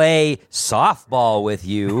to play softball with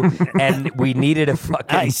you, and we needed a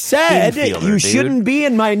fucking I said, infielder, you dude. shouldn't be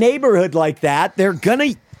in my neighborhood like that. They're going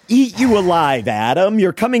to eat you alive, Adam.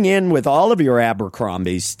 You're coming in with all of your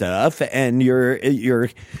Abercrombie stuff, and you're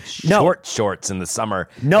short shorts in the summer.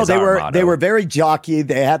 No, is they our were motto. they were very jockey.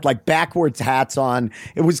 They had like backwards hats on.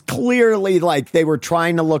 It was clearly like they were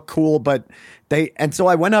trying to look cool, but and so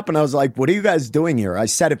I went up and I was like, "What are you guys doing here?" I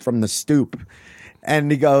said it from the stoop,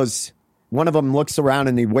 and he goes. One of them looks around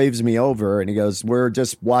and he waves me over and he goes, "We're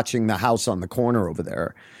just watching the house on the corner over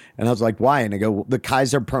there." And I was like, "Why?" And I go, "The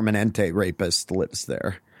Kaiser Permanente rapist lives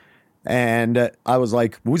there." And I was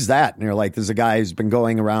like, "Who's that?" And they're like, "There's a guy who's been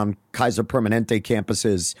going around Kaiser Permanente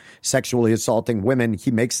campuses sexually assaulting women. He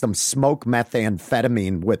makes them smoke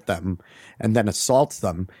methamphetamine with them and then assaults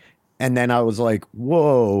them." And then I was like,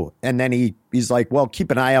 "Whoa." And then he's like, "Well, keep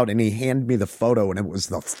an eye out." And he handed me the photo, and it was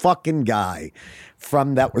the fucking guy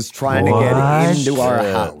that was trying to get into our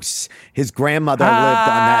house. His grandmother lived on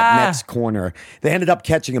that next corner. They ended up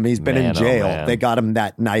catching him. He's been in jail. They got him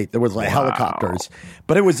that night. There was like helicopters,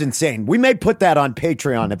 but it was insane. We may put that on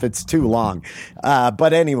Patreon if it's too long.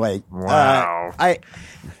 But anyway,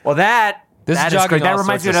 This is great. That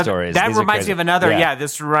reminds me of stories. That These are reminds me crazy. of another. Yeah.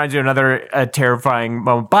 This reminds me of another terrifying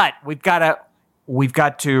moment. But we've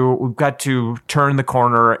got to turn the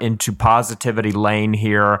corner into positivity lane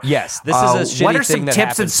here. Yes, this is a shitty What are thing some that tips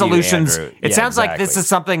and happens to you, solutions? Andrew. It Yeah, sounds like this exactly. is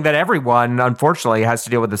something that everyone, unfortunately, has to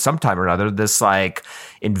deal with at some time or another. This like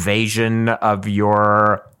invasion of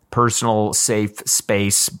your personal safe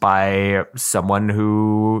space by someone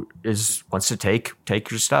who wants to take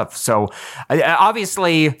your stuff. So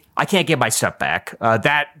obviously I can't get my stuff back.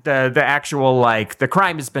 The actual like the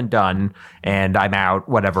crime has been done and I'm out,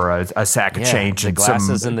 whatever, a sack of change the and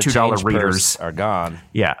glasses some and the $2 change readers purse are gone.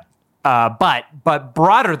 Yeah. But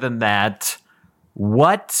broader than that,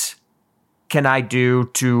 what can I do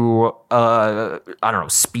to I don't know,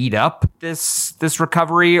 speed up this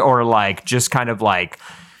recovery or like just kind of like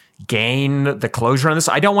gain the closure on this?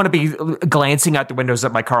 I don't want to be glancing out the windows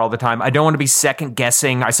of my car all the time. I don't want to be second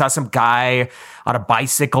guessing. I saw some guy on a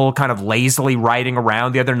bicycle kind of lazily riding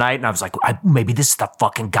around the other night, and I was like, maybe this is the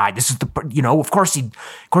fucking guy. This is of course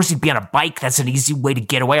he'd be on a bike. That's an easy way to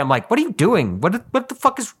get away. I'm like, what are you doing? What the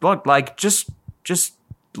fuck is like? Just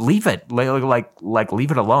leave it, like leave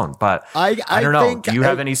it alone. But I don't know. Do you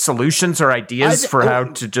have any solutions or ideas for how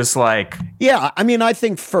to just like? Yeah, I mean, I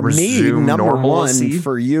think for me, number normalcy? one,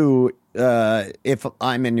 for you, if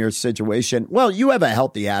I'm in your situation, well, you have a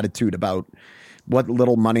healthy attitude about what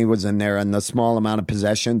little money was in there and the small amount of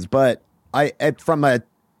possessions. But from a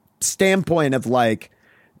standpoint of like,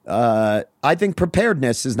 I think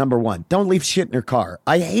preparedness is number one. Don't leave shit in your car.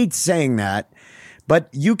 I hate saying that. But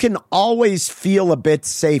you can always feel a bit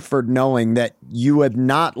safer knowing that you have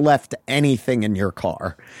not left anything in your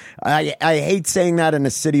car. I hate saying that in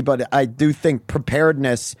a city, but I do think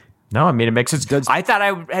preparedness. No, I mean, it makes sense. I thought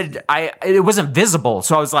it wasn't visible,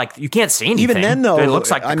 so I was like, you can't see anything. Even then, though, it looks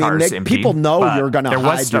like the car's empty, people know you're going to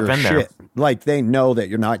hide your shit. There. Like, they know that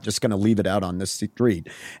you're not just going to leave it out on the street.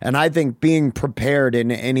 And I think being prepared in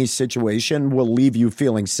any situation will leave you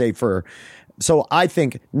feeling safer. So I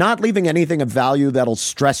think not leaving anything of value that'll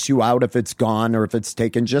stress you out if it's gone or if it's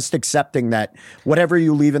taken, just accepting that whatever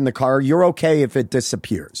you leave in the car, you're okay if it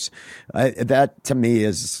disappears. That to me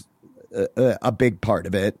is a big part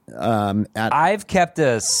of it. I've kept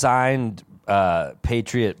a signed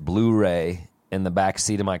Patriot Blu-ray in the back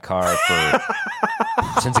seat of my car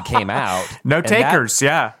since it came out. No takers,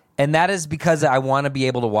 yeah. And that is because I want to be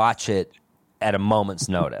able to watch it at a moment's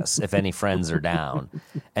notice if any friends are down.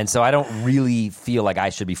 And so I don't really feel like I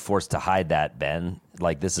should be forced to hide that, Ben.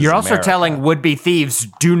 Like, this is You're also America. telling would-be thieves,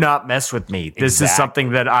 do not mess with me. This is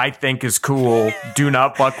something that I think is cool. Do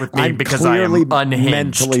not fuck with me because I am unhinged.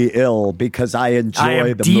 Mentally ill because I enjoy I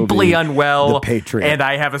am the deeply movie, unwell, The Patriot. and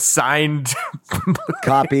I have a signed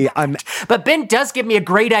copy. But Ben does give me a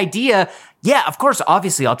great idea. Yeah, of course,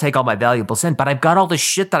 obviously, I'll take all my valuables in, but I've got all this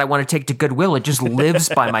shit that I want to take to Goodwill. It just lives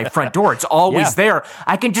by my front door. It's always there.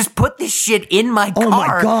 I can just put this shit in my car. Oh,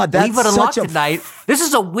 my God. That's leave it unlocked such a at night. This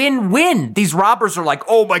is a win-win. These robbers are like,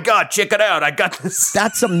 oh, my God, check it out. I got this.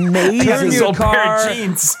 That's amazing. This old pair of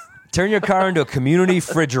jeans. Turn your car into a community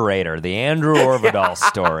refrigerator. The Andrew Orvidal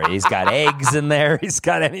story. He's got eggs in there. He's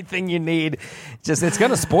got anything you need. Just, it's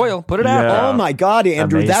going to spoil. Put it out. Oh, my God,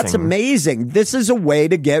 Andrew. That's amazing. This is a way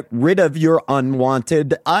to get rid of your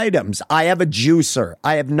unwanted items. I have a juicer.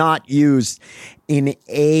 I have not used in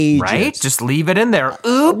ages. Right? Just leave it in there.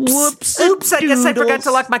 Oops. I guess I forgot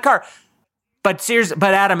to lock my car. But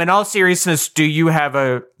Adam, in all seriousness, do you have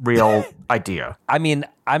a real idea? I mean,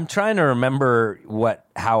 I'm trying to remember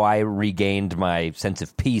how I regained my sense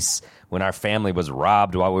of peace when our family was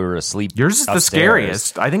robbed while we were asleep. Yours is the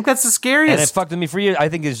scariest. I think that's the scariest. And it fucked with me for you. I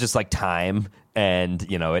think it's just like time and,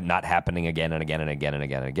 it not happening again and again and again and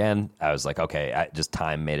again and again. I was like, okay, just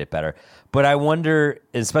time made it better. But I wonder,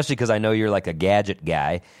 especially because I know you're like a gadget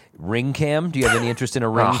guy, ring cam. Do you have any interest in a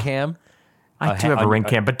ring cam? I do have a ring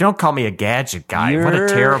cam, but don't call me a gadget guy. What a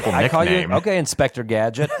terrible nickname. I call you, okay, Inspector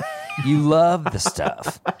Gadget. You love the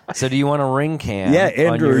stuff. So do you want a ring cam? Yeah,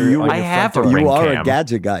 Andrew, I have a ring cam. You are a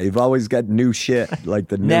gadget guy. You've always got new shit, like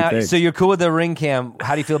the new thing. So you're cool with the ring cam.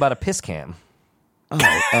 How do you feel about a piss cam?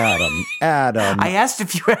 Oh, Adam. I asked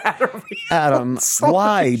if you had a ring Adam,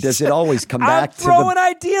 why does it always come back to throwing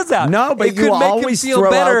ideas out. No, but it you always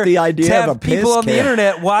throw out the idea of a piss people on the cam.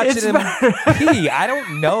 internet watching him pee. I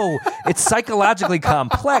don't know. It's psychologically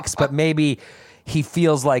complex, but maybe he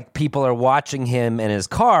feels like people are watching him in his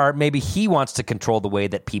car. Maybe he wants to control the way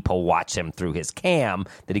that people watch him through his cam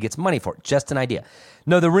that he gets money for. Just an idea.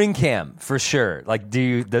 No, the ring cam for sure. Like, do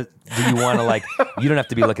you want to like? You don't have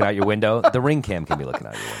to be looking out your window. The ring cam can be looking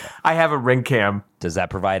out your window. I have a ring cam. Does that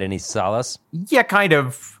provide any solace? Yeah, kind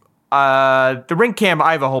of. The ring cam,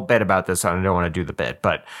 I have a whole bit about this. I don't want to do the bit,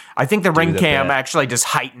 but I think the ring cam actually just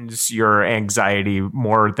heightens your anxiety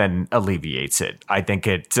more than alleviates it. I think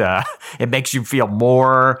it makes you feel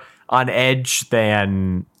more on edge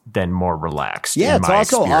than more relaxed. Yeah, it's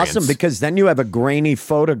also awesome because then you have a grainy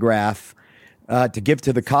photograph to give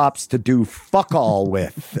to the cops to do fuck all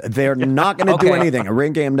with. They're not going to do anything. A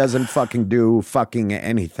ring cam doesn't fucking do fucking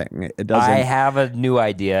anything. It doesn't. I have a new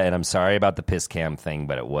idea, and I'm sorry about the piss cam thing,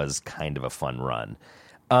 but it was kind of a fun run.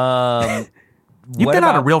 You've been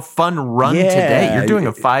on a real fun run today. You're doing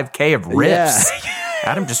a 5K of riffs. Yeah.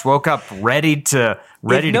 Adam just woke up ready to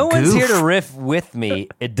if no goof. one's here to riff with me,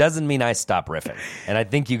 it doesn't mean I stop riffing. And I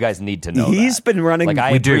think you guys need to know He's been running. Like,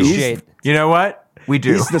 I appreciate. You know what? We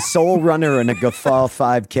do. He's the sole runner in a Guffaw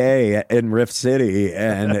 5K in Rift City,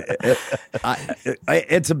 and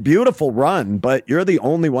it's a beautiful run, but you're the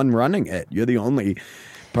only one running it. You're the only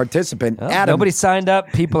participant. Well, Adam, nobody signed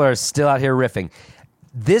up. People are still out here riffing.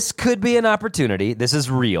 This could be an opportunity. This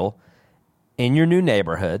is real in your new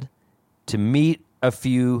neighborhood to meet a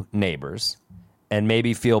few neighbors and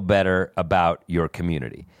maybe feel better about your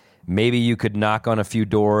community. Maybe you could knock on a few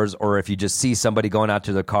doors, or if you just see somebody going out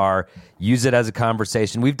to their car, use it as a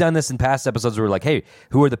conversation. We've done this in past episodes where we're like, hey,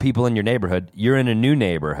 who are the people in your neighborhood? You're in a new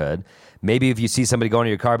neighborhood. Maybe if you see somebody going to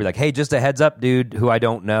your car, be like, hey, just a heads up, dude, who I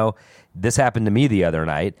don't know. This happened to me the other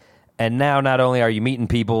night. And now not only are you meeting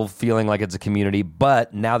people feeling like it's a community,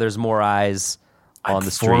 but now there's more eyes on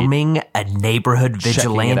the street. Forming a neighborhood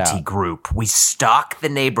vigilante group. We stalk the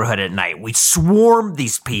neighborhood at night. We swarm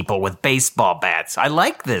these people with baseball bats. I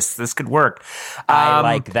like this. This could work. I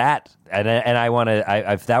like that. And I want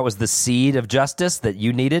to, if that was the seed of justice that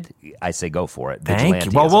you needed, I say go for it. Thank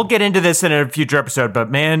you. Well, we'll get into this in a future episode,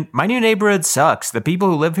 but man, my new neighborhood sucks. The people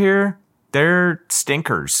who live here, they're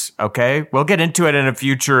stinkers, okay? We'll get into it in a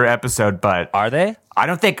future episode, but... Are they? I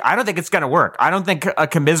don't think it's going to work. I don't think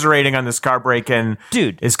commiserating on this car break-in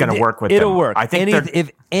is going to work with it'll them. Work. I think if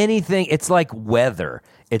anything, it's like weather.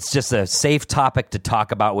 It's just a safe topic to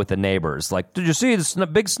talk about with the neighbors. Like, did you see the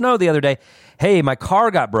big snow the other day? Hey, my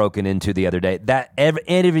car got broken into the other day. That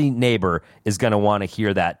every neighbor is going to want to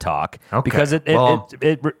hear that talk because it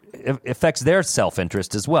affects their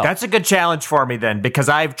self-interest as well. That's a good challenge for me then, because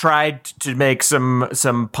I've tried to make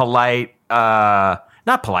some polite,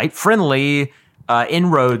 not polite, friendly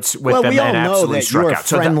inroads with them. We all and know that your out.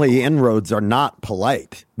 friendly inroads are not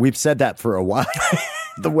polite. We've said that for a while.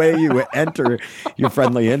 The way you enter your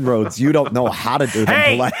friendly inroads, you don't know how to do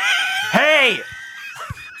them polite. Hey!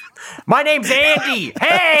 My name's Andy!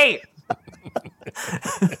 Hey!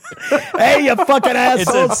 Hey, you fucking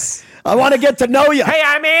assholes! I want to get to know you. Hey,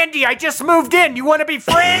 I'm Andy. I just moved in. You want to be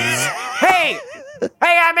friends? Hey,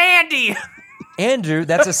 I'm Andy. Andrew,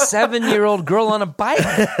 that's a 7-year-old girl on a bike.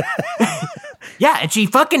 Yeah, and she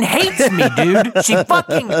fucking hates me, dude. She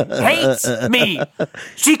fucking hates me.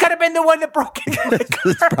 She could have been the one that broke into my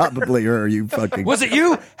car. It's probably her, you fucking... Was it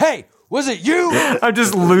you? Hey, was it you? I'm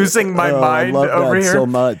just losing my mind I love over that here. so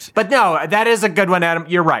much. But no, that is a good one, Adam.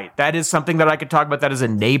 You're right. That is something that I could talk about. That is a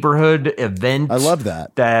neighborhood event. I love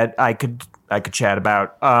that. That I could chat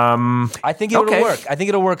about. I think it'll work. I think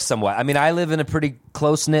it'll work somewhat. I mean, I live in a pretty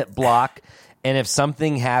close-knit block, and if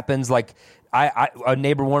something happens, like... a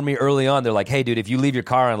neighbor warned me early on. They're like, "Hey, dude, if you leave your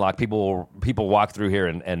car unlocked, people walk through here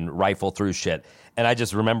and rifle through shit." And I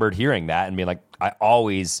just remembered hearing that and being like, "I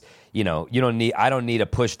always, I don't need to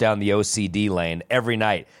push down the OCD lane every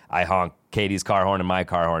night. I honk Katie's car horn and my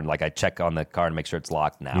car horn. Like I check on the car and make sure it's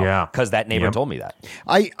locked now. Yeah. Because that neighbor told me that.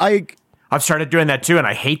 I've started doing that too, and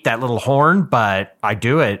I hate that little horn, but I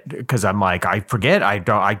do it because I'm like, I forget. I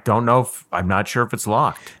don't know if I'm not sure if it's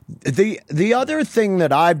locked. The other thing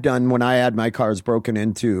that I've done when I had my cars broken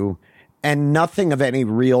into, and nothing of any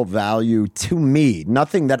real value to me,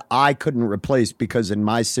 nothing that I couldn't replace because in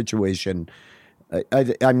my situation,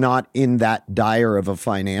 I'm not in that dire of a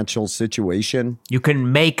financial situation. You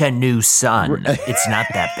can make a new son. It's not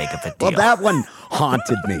that big of a deal. Well, that one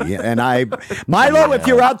haunted me. And Milo, if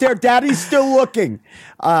you're out there, Daddy's still looking.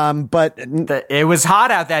 But it was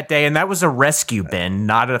hot out that day, and that was a rescue bin,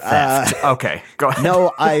 not a theft. Okay, go ahead.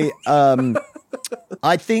 No,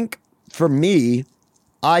 I think for me,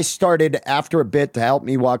 I started after a bit to help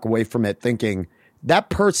me walk away from it thinking that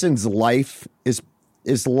person's life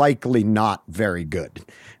is likely not very good.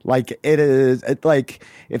 Like like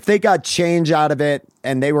if they got change out of it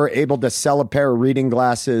and they were able to sell a pair of reading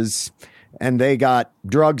glasses and they got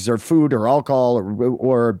drugs or food or alcohol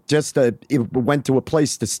or just went to a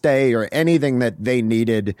place to stay or anything that they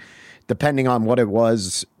needed, depending on what it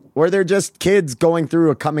was, or they're just kids going through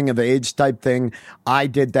a coming of age type thing. I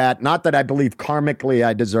did that. Not that I believe karmically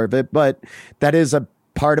I deserve it, but that is a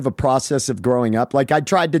part of a process of growing up. Like I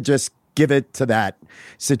tried to just give it to that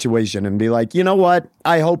situation and be like, you know what?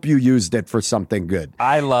 I hope you used it for something good.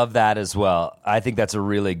 I love that as well. I think that's a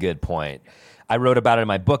really good point. I wrote about it in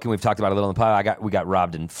my book, and we've talked about it a little in the pod. We got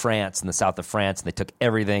robbed in France, in the south of France, and they took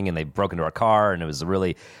everything, and they broke into our car, and it was a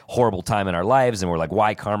really horrible time in our lives, and we're like,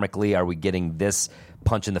 why karmically are we getting this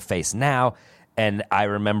punch in the face now? And I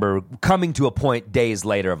remember coming to a point days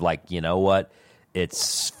later of like, you know what?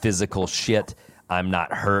 It's physical shit. I'm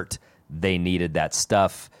not hurt. They needed that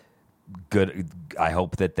stuff. Good. I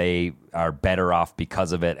hope that they are better off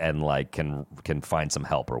because of it and like can find some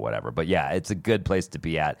help or whatever. But yeah, it's a good place to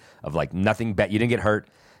be at of like nothing you didn't get hurt.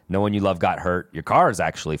 No one you love got hurt. Your car is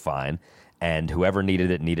actually fine. And whoever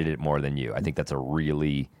needed it more than you. I think that's a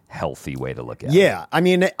really healthy way to look at it. Yeah. I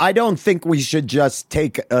mean, I don't think we should just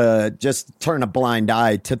just turn a blind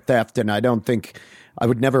eye to theft. And I don't think I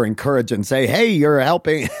would never encourage and say, hey, you're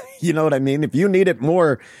helping. You know what I mean? If you need it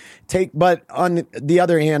more, but on the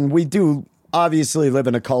other hand, we do obviously live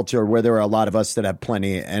in a culture where there are a lot of us that have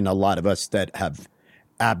plenty and a lot of us that have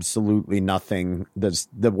absolutely nothing. There's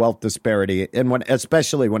the wealth disparity. And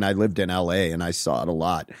especially when I lived in LA and I saw it a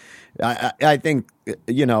lot, I think,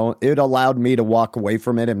 it allowed me to walk away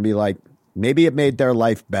from it and be like, maybe it made their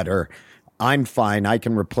life better. I'm fine. I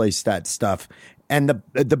can replace that stuff. And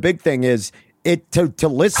the big thing is, to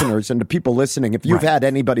listeners and to people listening, if you've had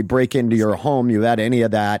anybody break into your home, you had any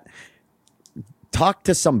of that, talk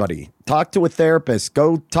to somebody. Talk to a therapist.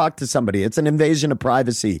 Go talk to somebody. It's an invasion of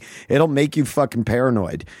privacy. It'll make you fucking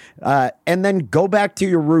paranoid. And then go back to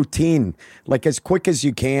your routine, like as quick as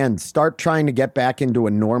you can. Start trying to get back into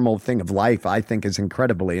a normal thing of life, I think is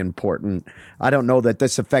incredibly important. I don't know that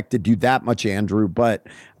this affected you that much, Andrew, but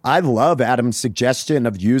I love Adam's suggestion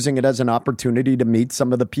of using it as an opportunity to meet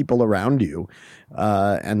some of the people around you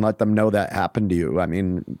and let them know that happened to you. I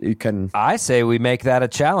mean, you can. I say we make that a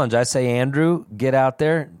challenge. I say, Andrew, get out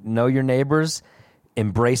there, know your neighbors,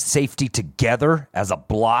 embrace safety together as a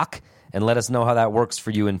block, and let us know how that works for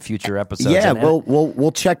you in future episodes. Yeah,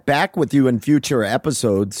 we'll check back with you in future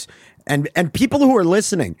episodes. And people who are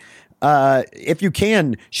listening, if you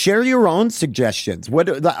can, share your own suggestions.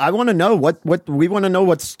 I want to know what we want to know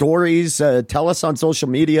what stories. Tell us on social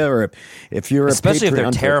media, or if you're especially if they're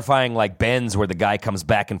Patreon terrifying, like Ben's, where the guy comes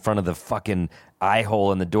back in front of the fucking eye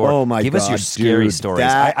hole in the door. Oh my Give God, us your scary dude, stories.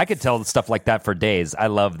 I could tell stuff like that for days. I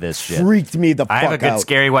love this shit. Freaked me the fuck out. I have a good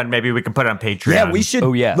scary one. Maybe we can put it on Patreon. Yeah, we should.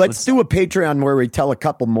 Oh yeah, let's do a Patreon where we tell a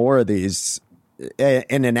couple more of these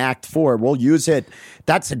in an Act 4. We'll use it.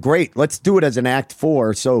 That's great. Let's do it as an Act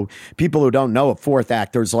 4. So people who don't know, fourth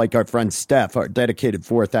actors like our friend Steph, our dedicated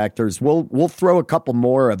fourth actors, we'll throw a couple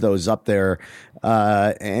more of those up there.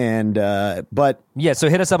 But yeah, so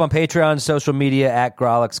hit us up on Patreon, social media at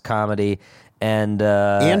Grawlix Comedy. And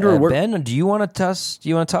Andrew, Ben, do you want to toss? Do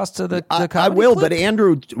you want to toss to the comedy I will, clip? but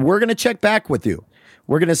Andrew, we're going to check back with you.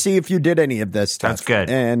 We're going to see if you did any of this stuff. That's good.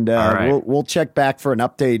 And all right. we'll check back for an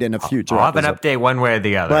update in a future I'll have an episode. update one way or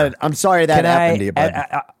the other. But I'm sorry that happened to you, bud.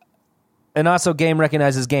 And also, game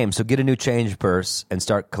recognizes game. So get a new change purse and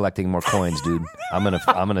start collecting more coins, dude. I'm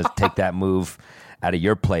gonna take that move out of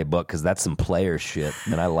your playbook because that's some player shit,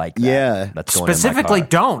 and I like that. Yeah. That's going specifically, in my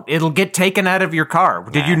car. don't. It'll get taken out of your car.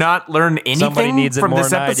 Did you not learn anything Somebody needs it from more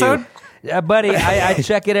this than I do. episode? Yeah, buddy, I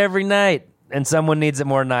check it every night. and someone needs it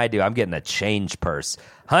more than I do. I'm getting a change purse.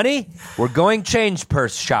 Honey, we're going change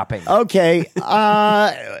purse shopping. Okay.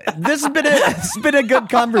 This has been a good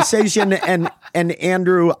conversation. And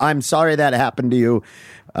Andrew, I'm sorry that happened to you.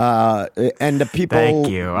 And the people. Thank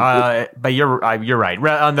you. But you're right.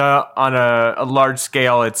 On a large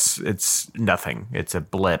scale, it's nothing. It's a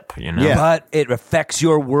blip, you know. Yeah. But it affects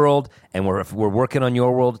your world, and we're working on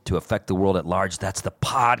your world to affect the world at large. That's the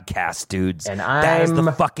podcast, dudes. And that is the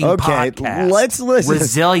I'm- fucking Okay, podcast. let's listen.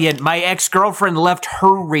 Resilient. My ex-girlfriend left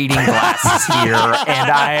her reading glasses here,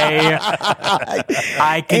 and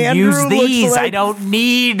I can Andrew use looks these. like I don't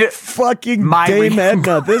need Fucking my Dame reading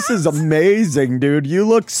Edna. This is amazing, dude. You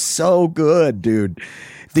look so good, dude.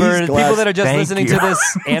 These For people that are just Thank listening you. to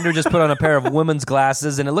this, Andrew just put on a pair of women's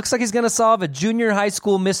glasses, and it looks like he's going to solve a junior high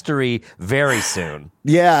school mystery very soon.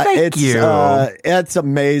 Yeah, Thank you. It's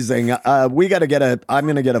amazing. I'm going to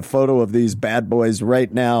get a photo of these bad boys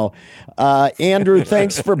right now. Andrew,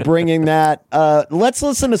 thanks for bringing that. Let's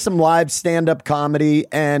listen to some live stand-up comedy,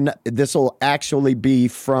 and this will actually be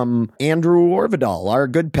from Andrew Orvidal, our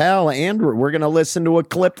good pal, Andrew. We're going to listen to a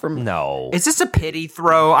clip from... No. Is this a pity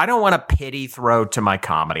throw? I don't want a pity throw to my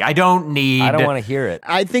comedy. I don't want to hear it.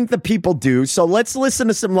 I think the people do. So let's listen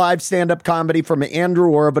to some live stand-up comedy from Andrew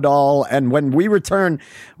Orvidal. And when we return,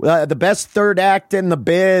 the best third act in the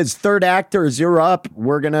biz, third actors, you're up.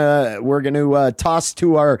 We're gonna toss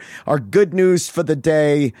to our good news for the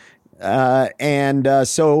day.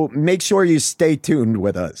 So make sure you stay tuned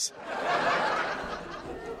with us.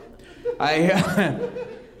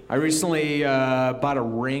 I recently bought a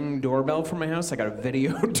Ring doorbell for my house. I got a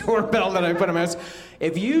video doorbell that I put in my house.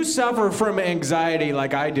 If you suffer from anxiety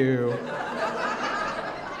like I do,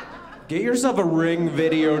 get yourself a Ring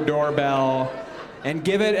video doorbell and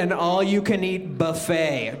give it an all-you-can-eat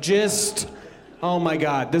buffet. Oh my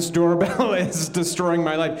God, this doorbell is destroying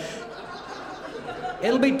my life.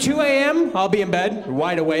 It'll be 2 a.m. I'll be in bed,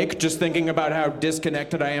 wide awake, just thinking about how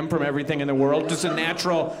disconnected I am from everything in the world. Just a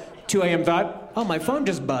natural 2 a.m. thought. Oh, my phone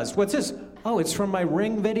just buzzed. What's this? Oh, it's from my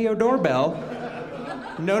Ring video doorbell.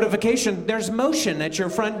 Notification, there's motion at your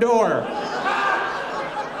front door.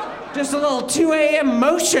 Just a little 2 a.m.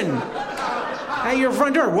 motion at your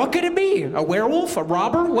front door. What could it be? A werewolf? A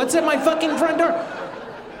robber? What's at my fucking front door?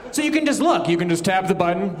 So you can just look. You can just tap the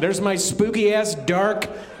button. There's my spooky-ass, dark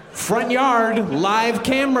front yard live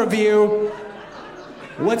camera view.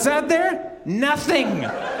 What's out there? Nothing.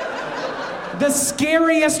 The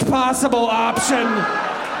scariest possible option.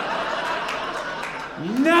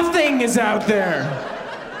 Nothing is out there.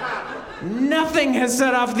 Nothing has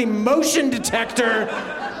set off the motion detector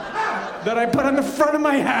that I put on the front of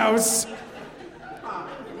my house.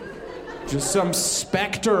 Just some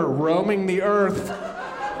specter roaming the earth.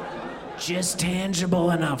 Just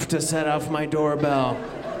tangible enough to set off my doorbell.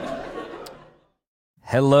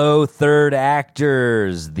 Hello, third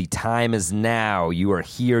actors. The time is now. You are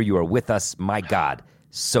here. You are with us. My God.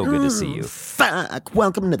 So good to see you. Fuck.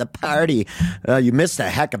 Welcome to the party. You missed a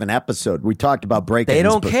heck of an episode. We talked about break-ins. They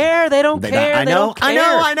don't care. They don't care. I They know. don't care. I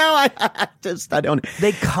know. I don't.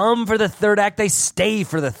 They come for the third act. They stay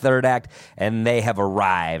for the third act. And they have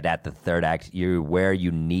arrived at the third act. You're where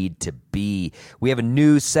you need to be. We have a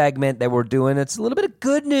new segment that we're doing. It's a little bit of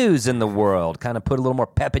good news in the world. Kind of put a little more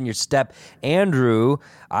pep in your step. Andrew,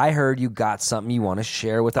 I heard you got something you want to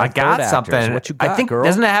share with our third actors. something. What you got, I think, girl?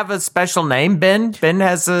 doesn't it have a special name, Ben? Ben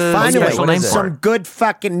has a special name for some it. good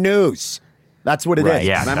fucking news. That's what it is.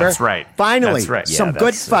 Yeah, remember? that's right. Finally, That's right. some Yeah,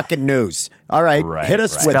 good that's- fucking news. All right, hit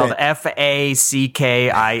us with Spelled it. F-A-C-K-I-N-G.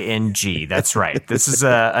 That's right. This is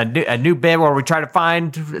a new bit where we try to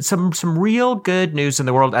find some real good news in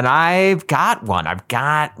the world, and I've got one.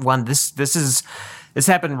 This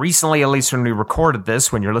happened recently, at least when we recorded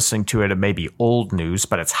this. When you're listening to it, it may be old news,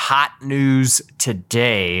 but it's hot news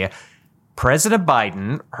today. President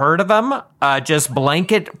Biden, heard of him? Just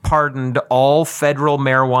blanket pardoned all federal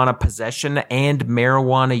marijuana possession and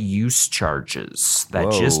marijuana use charges.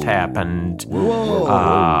 That just happened.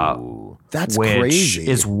 That's which crazy.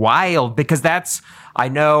 is wild because I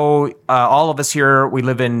know all of us here, we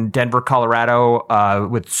live in Denver, Colorado,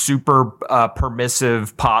 with super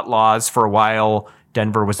permissive pot laws for a while.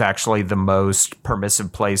 Denver was actually the most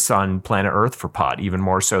permissive place on planet Earth for pot, even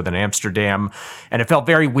more so than Amsterdam. And it felt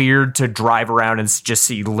very weird to drive around and just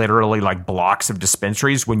see literally like blocks of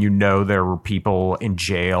dispensaries when you know there were people in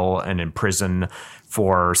jail and in prison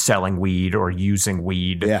for selling weed or using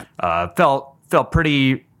weed. Yeah. Felt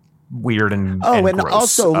pretty weird and and gross.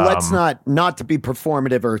 also let's not to be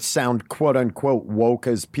performative or sound quote unquote woke,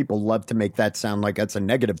 as people love to make that sound like that's a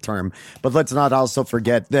negative term, but let's not also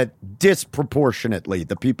forget that disproportionately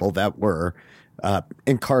the people that were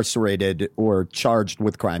incarcerated or charged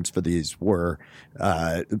with crimes for these were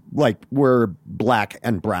black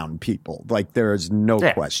and brown people. Like, there's no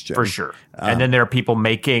question. For sure. And then there are people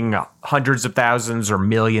making hundreds of thousands or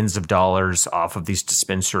millions of dollars off of these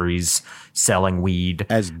dispensaries selling weed.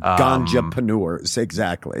 As ganjapreneurs,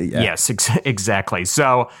 exactly. Yeah. Yes, exactly.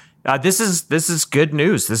 So this is good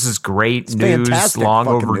news. This is great news, long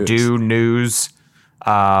overdue news.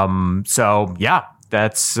 So, yeah,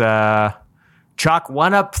 that's chalk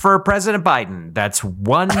one up for President Biden. That's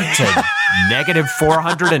 1 to negative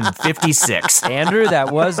 456. Andrew,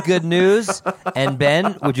 that was good news. And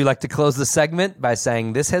Ben, would you like to close the segment by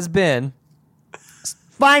saying this has been...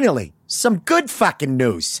 Finally, some good fucking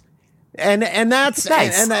news. And that's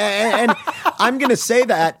nice. and I'm going to say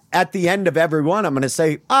that at the end of every one. I'm going to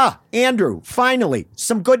say, Andrew, finally,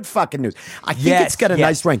 some good fucking news. I think it's got a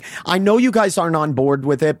nice ring. I know you guys aren't on board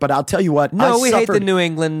with it, but I'll tell you what. No, we hate the New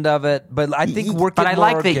England of it, but I think we're. But I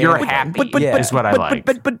like that you're happy. Is what I like.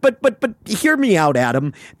 But hear me out,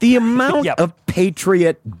 Adam. The amount of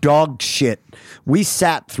Patriot dog shit we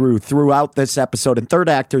sat throughout this episode, and third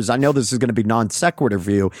actors, I know this is going to be non sequitur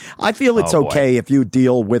for you. I feel it's okay if you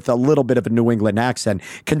deal with a little bit of a New England accent,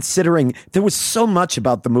 considering there was so much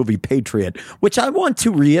about the movie Patriot, which I want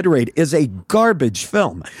to reiterate is a garbage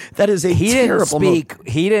film. That is a terrible movie.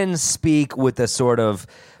 He didn't speak with the sort of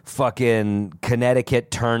fucking Connecticut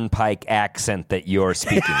Turnpike accent that you're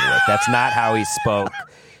speaking with. That's not how he spoke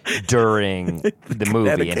during the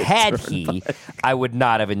movie. And had he, I would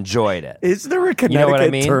not have enjoyed it. Is there a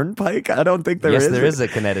Connecticut Turnpike? I don't think there is. Yes, there is a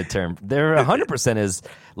Connecticut Turnpike. There 100% is.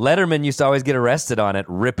 Letterman used to always get arrested on it,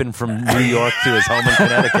 ripping from New York to his home in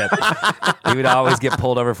Connecticut. He would always get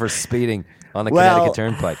pulled over for speeding on the Connecticut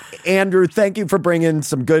Turnpike. Andrew, thank you for bringing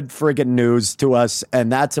some good friggin' news to us,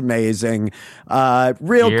 and that's amazing.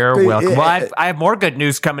 You're welcome. Well, I have more good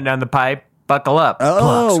news coming down the pipe. Buckle up.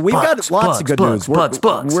 Oh, we've got lots of good news.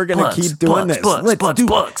 We're going to keep doing this.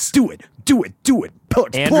 Let's do it. Do it.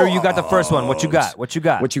 Andrew, you got the first one. What you got?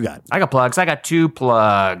 I got plugs. I got 2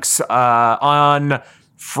 plugs. On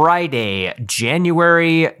Friday,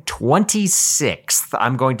 January 26th,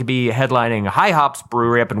 I'm going to be headlining High Hops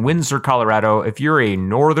Brewery up in Windsor, Colorado. If you're a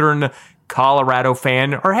northern Colorado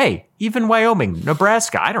fan, or hey, even Wyoming,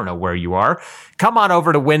 Nebraska, I don't know where you are, come on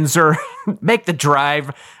over to Windsor, make the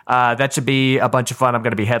drive. That should be a bunch of fun. I'm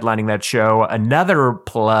going to be headlining that show. Another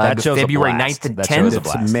plug, February 9th and 10th.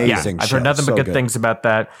 It's amazing. I've heard nothing but good things about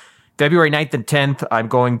that. February 9th and 10th, I'm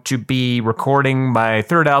going to be recording my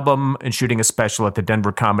 3rd album and shooting a special at the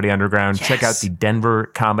Denver Comedy Underground. Yes. Check out the Denver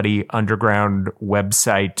Comedy Underground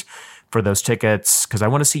website for those tickets, because I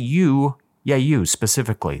want to see you. Yeah, you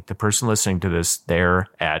specifically, the person listening to this, there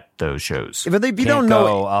at those shows. If you don't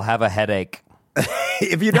know, I'll have a headache.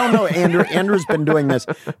 If you don't know, Andrew's been doing this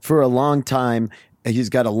for a long time. He's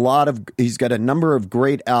got a number of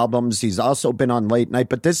great albums. He's also been on Late Night,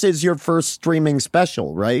 but this is your first streaming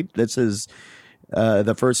special, right? This is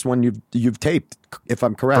the first one you've taped, if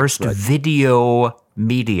I'm correct. First video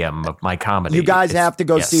medium of my comedy. You guys have to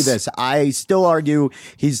go see this. I still argue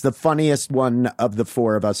he's the funniest one of the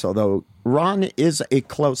 4 of us, although Ron is a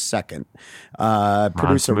close second.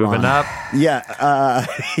 Producer moving Ron. up. Yeah.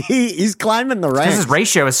 He's climbing the ranks. Because his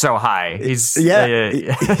ratio is so high. He's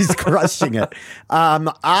crushing it. This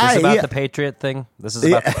is about the Patriot thing? This is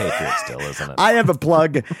about the Patriot still, isn't it? I have a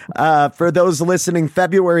plug for those listening.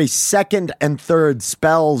 February 2nd and 3rd,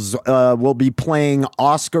 Spells will be playing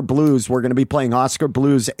Oscar Blues. We're going to be playing Oscar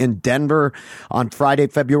Blues in Denver on Friday,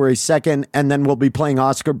 February 2nd, and then we'll be playing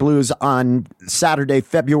Oscar Blues on Saturday,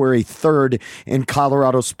 February 3rd in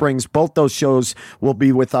Colorado Springs. Both those shows will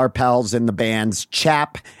be with our pals in the bands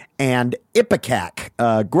Chap and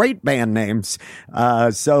Ipecac. Great band names.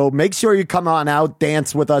 So make sure you come on out,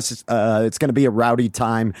 dance with us. It's going to be a rowdy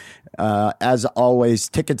time. As always,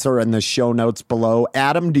 tickets are in the show notes below.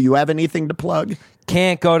 Adam, do you have anything to plug?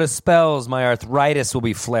 Can't go to Spells. My arthritis will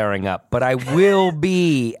be flaring up, but I will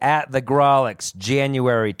be at the Grawlix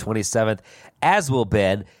January 27th, as will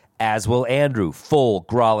Ben, as will Andrew, full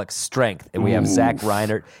Grawlix strength. And we have Zach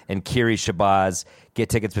Reinert and Kiri Shabazz. Get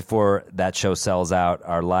tickets before that show sells out.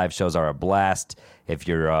 Our live shows are a blast. If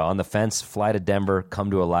you're on the fence, fly to Denver,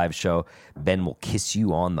 come to a live show. Ben will kiss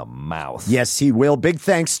you on the mouth. Yes, he will. Big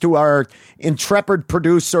thanks to our intrepid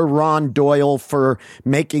producer, Ron Doyle, for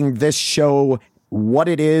making this show what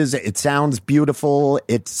it is. It sounds beautiful.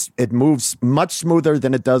 It moves much smoother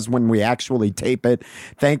than it does when we actually tape it.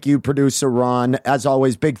 Thank you, producer Ron. As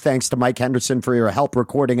always, big thanks to Mike Henderson for your help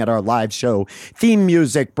recording at our live show. Theme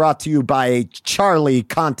music brought to you by Charlie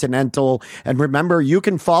Continental. And remember, you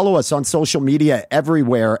can follow us on social media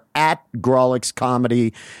everywhere at Grawlix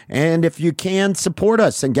Comedy. And if you can, support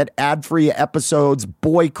us and get ad-free episodes,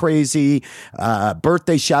 Boy Crazy,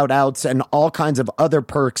 birthday shout-outs, and all kinds of other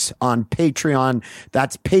perks on Patreon.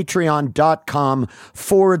 That's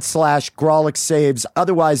patreon.com/Grawlix Saves.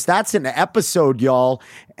 Otherwise, that's an episode, y'all.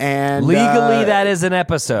 And legally, that is an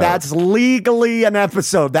episode. That's legally an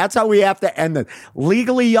episode. That's how we have to end it.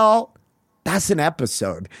 Legally, y'all, that's an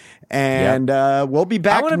episode. And we'll be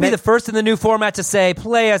back. I want to be the first in the new format to say,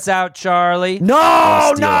 play us out, Charlie.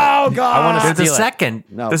 No, God. I want to steal the second.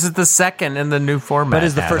 No. This is the second in the new format. But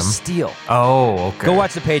it's the Adam. first steal. Oh, okay. Go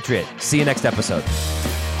watch The Patriot. See you next episode.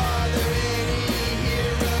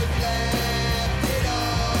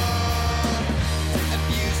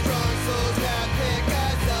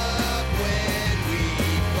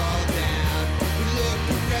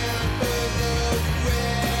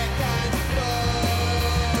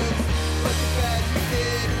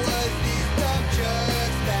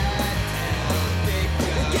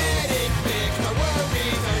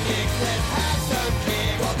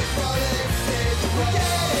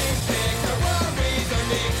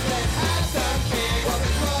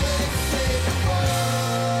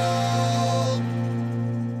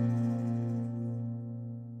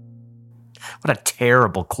 What a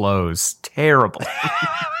terrible close. Terrible.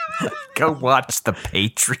 Go watch The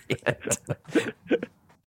Patriot.